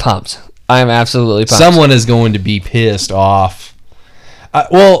adjectives. I'm pumped. I am absolutely pumped. Someone is going to be pissed off.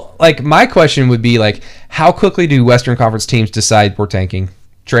 My question would be how quickly do Western Conference teams decide we're tanking?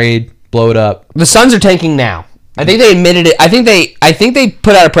 Trade, blow it up. The Suns are tanking now. I think they admitted it. I think they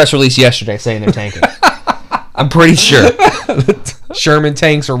put out a press release yesterday saying they're tanking. I'm pretty sure. Sherman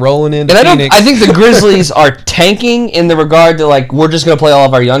tanks are rolling into Phoenix. I think the Grizzlies are tanking in the regard to we're just going to play all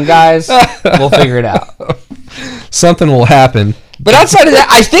of our young guys. We'll figure it out. Something will happen. But outside of that,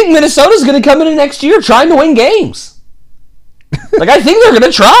 I think Minnesota's going to come in next year trying to win games. I think they're going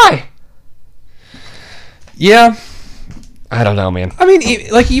to try. Yeah. I don't know, man. I mean,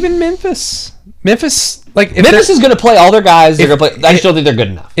 even Memphis. Memphis is going to play all their guys. They're going to play. I still think they're good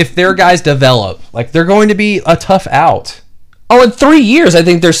enough. If their guys develop, they're going to be a tough out. Oh, in 3 years, I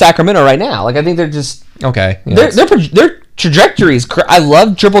think they're Sacramento right now. Like, I think they're just... Okay. Yeah, their trajectory is... I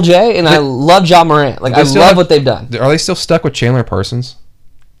love Triple J, and I love Ja Morant. Like, I love what they've done. Are they still stuck with Chandler Parsons?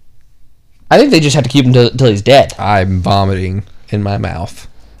 I think they just have to keep him until he's dead. I'm vomiting in my mouth.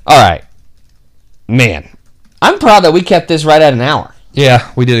 All right. Man. I'm proud that we kept this right at an hour. Yeah,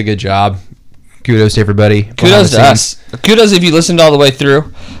 we did a good job. Kudos to everybody. Kudos to us. Kudos if you listened all the way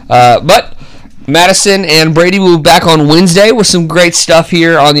through. But... Madison and Brady will be back on Wednesday with some great stuff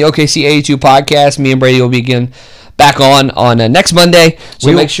here on the OKC 82 podcast. Me and Brady will be again back on next Monday.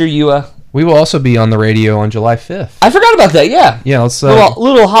 So make sure you... we will also be on the radio on July 5th. I forgot about that, yeah. Yeah, let's...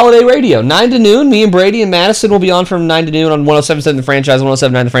 little holiday radio. 9 to noon. Me and Brady and Madison will be on from 9 to noon on 107.7 The Franchise,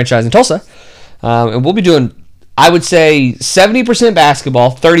 107.9 The Franchise in Tulsa. And we'll be doing, I would say, 70%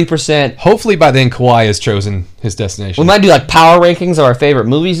 basketball, 30%... Hopefully by then Kawhi has chosen his destination. We might do like power rankings of our favorite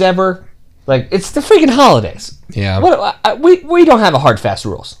movies ever. Like, it's the freaking holidays. Yeah. We don't have a hard, fast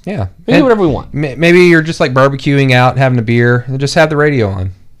rules. Yeah. We do whatever we want. Maybe you're just like barbecuing out, having a beer, and just have the radio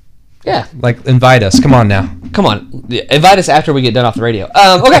on. Yeah. Like, invite us. Come on now. Come on. Invite us after we get done off the radio.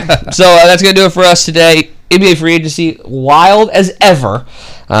 Okay. So that's going to do it for us today. NBA free agency, wild as ever.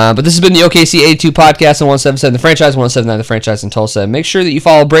 But this has been the OKC 82 podcast on 107.7 The Franchise, 107.9 The Franchise in Tulsa. Make sure that you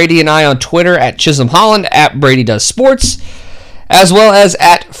follow Brady and I on Twitter at Chisholm Holland, at Brady Does Sports, as well as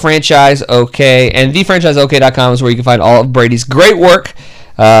at FranchiseOK. And TheFranchiseOK.com is where you can find all of Brady's great work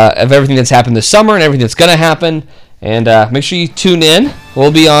of everything that's happened this summer and everything that's going to happen. And make sure you tune in.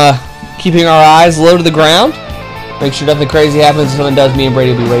 We'll be keeping our eyes low to the ground. Make sure nothing crazy happens. If something does, me and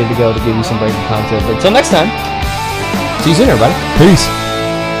Brady will be ready to go to give you some Brady content. But until next time, see you soon, everybody. Peace.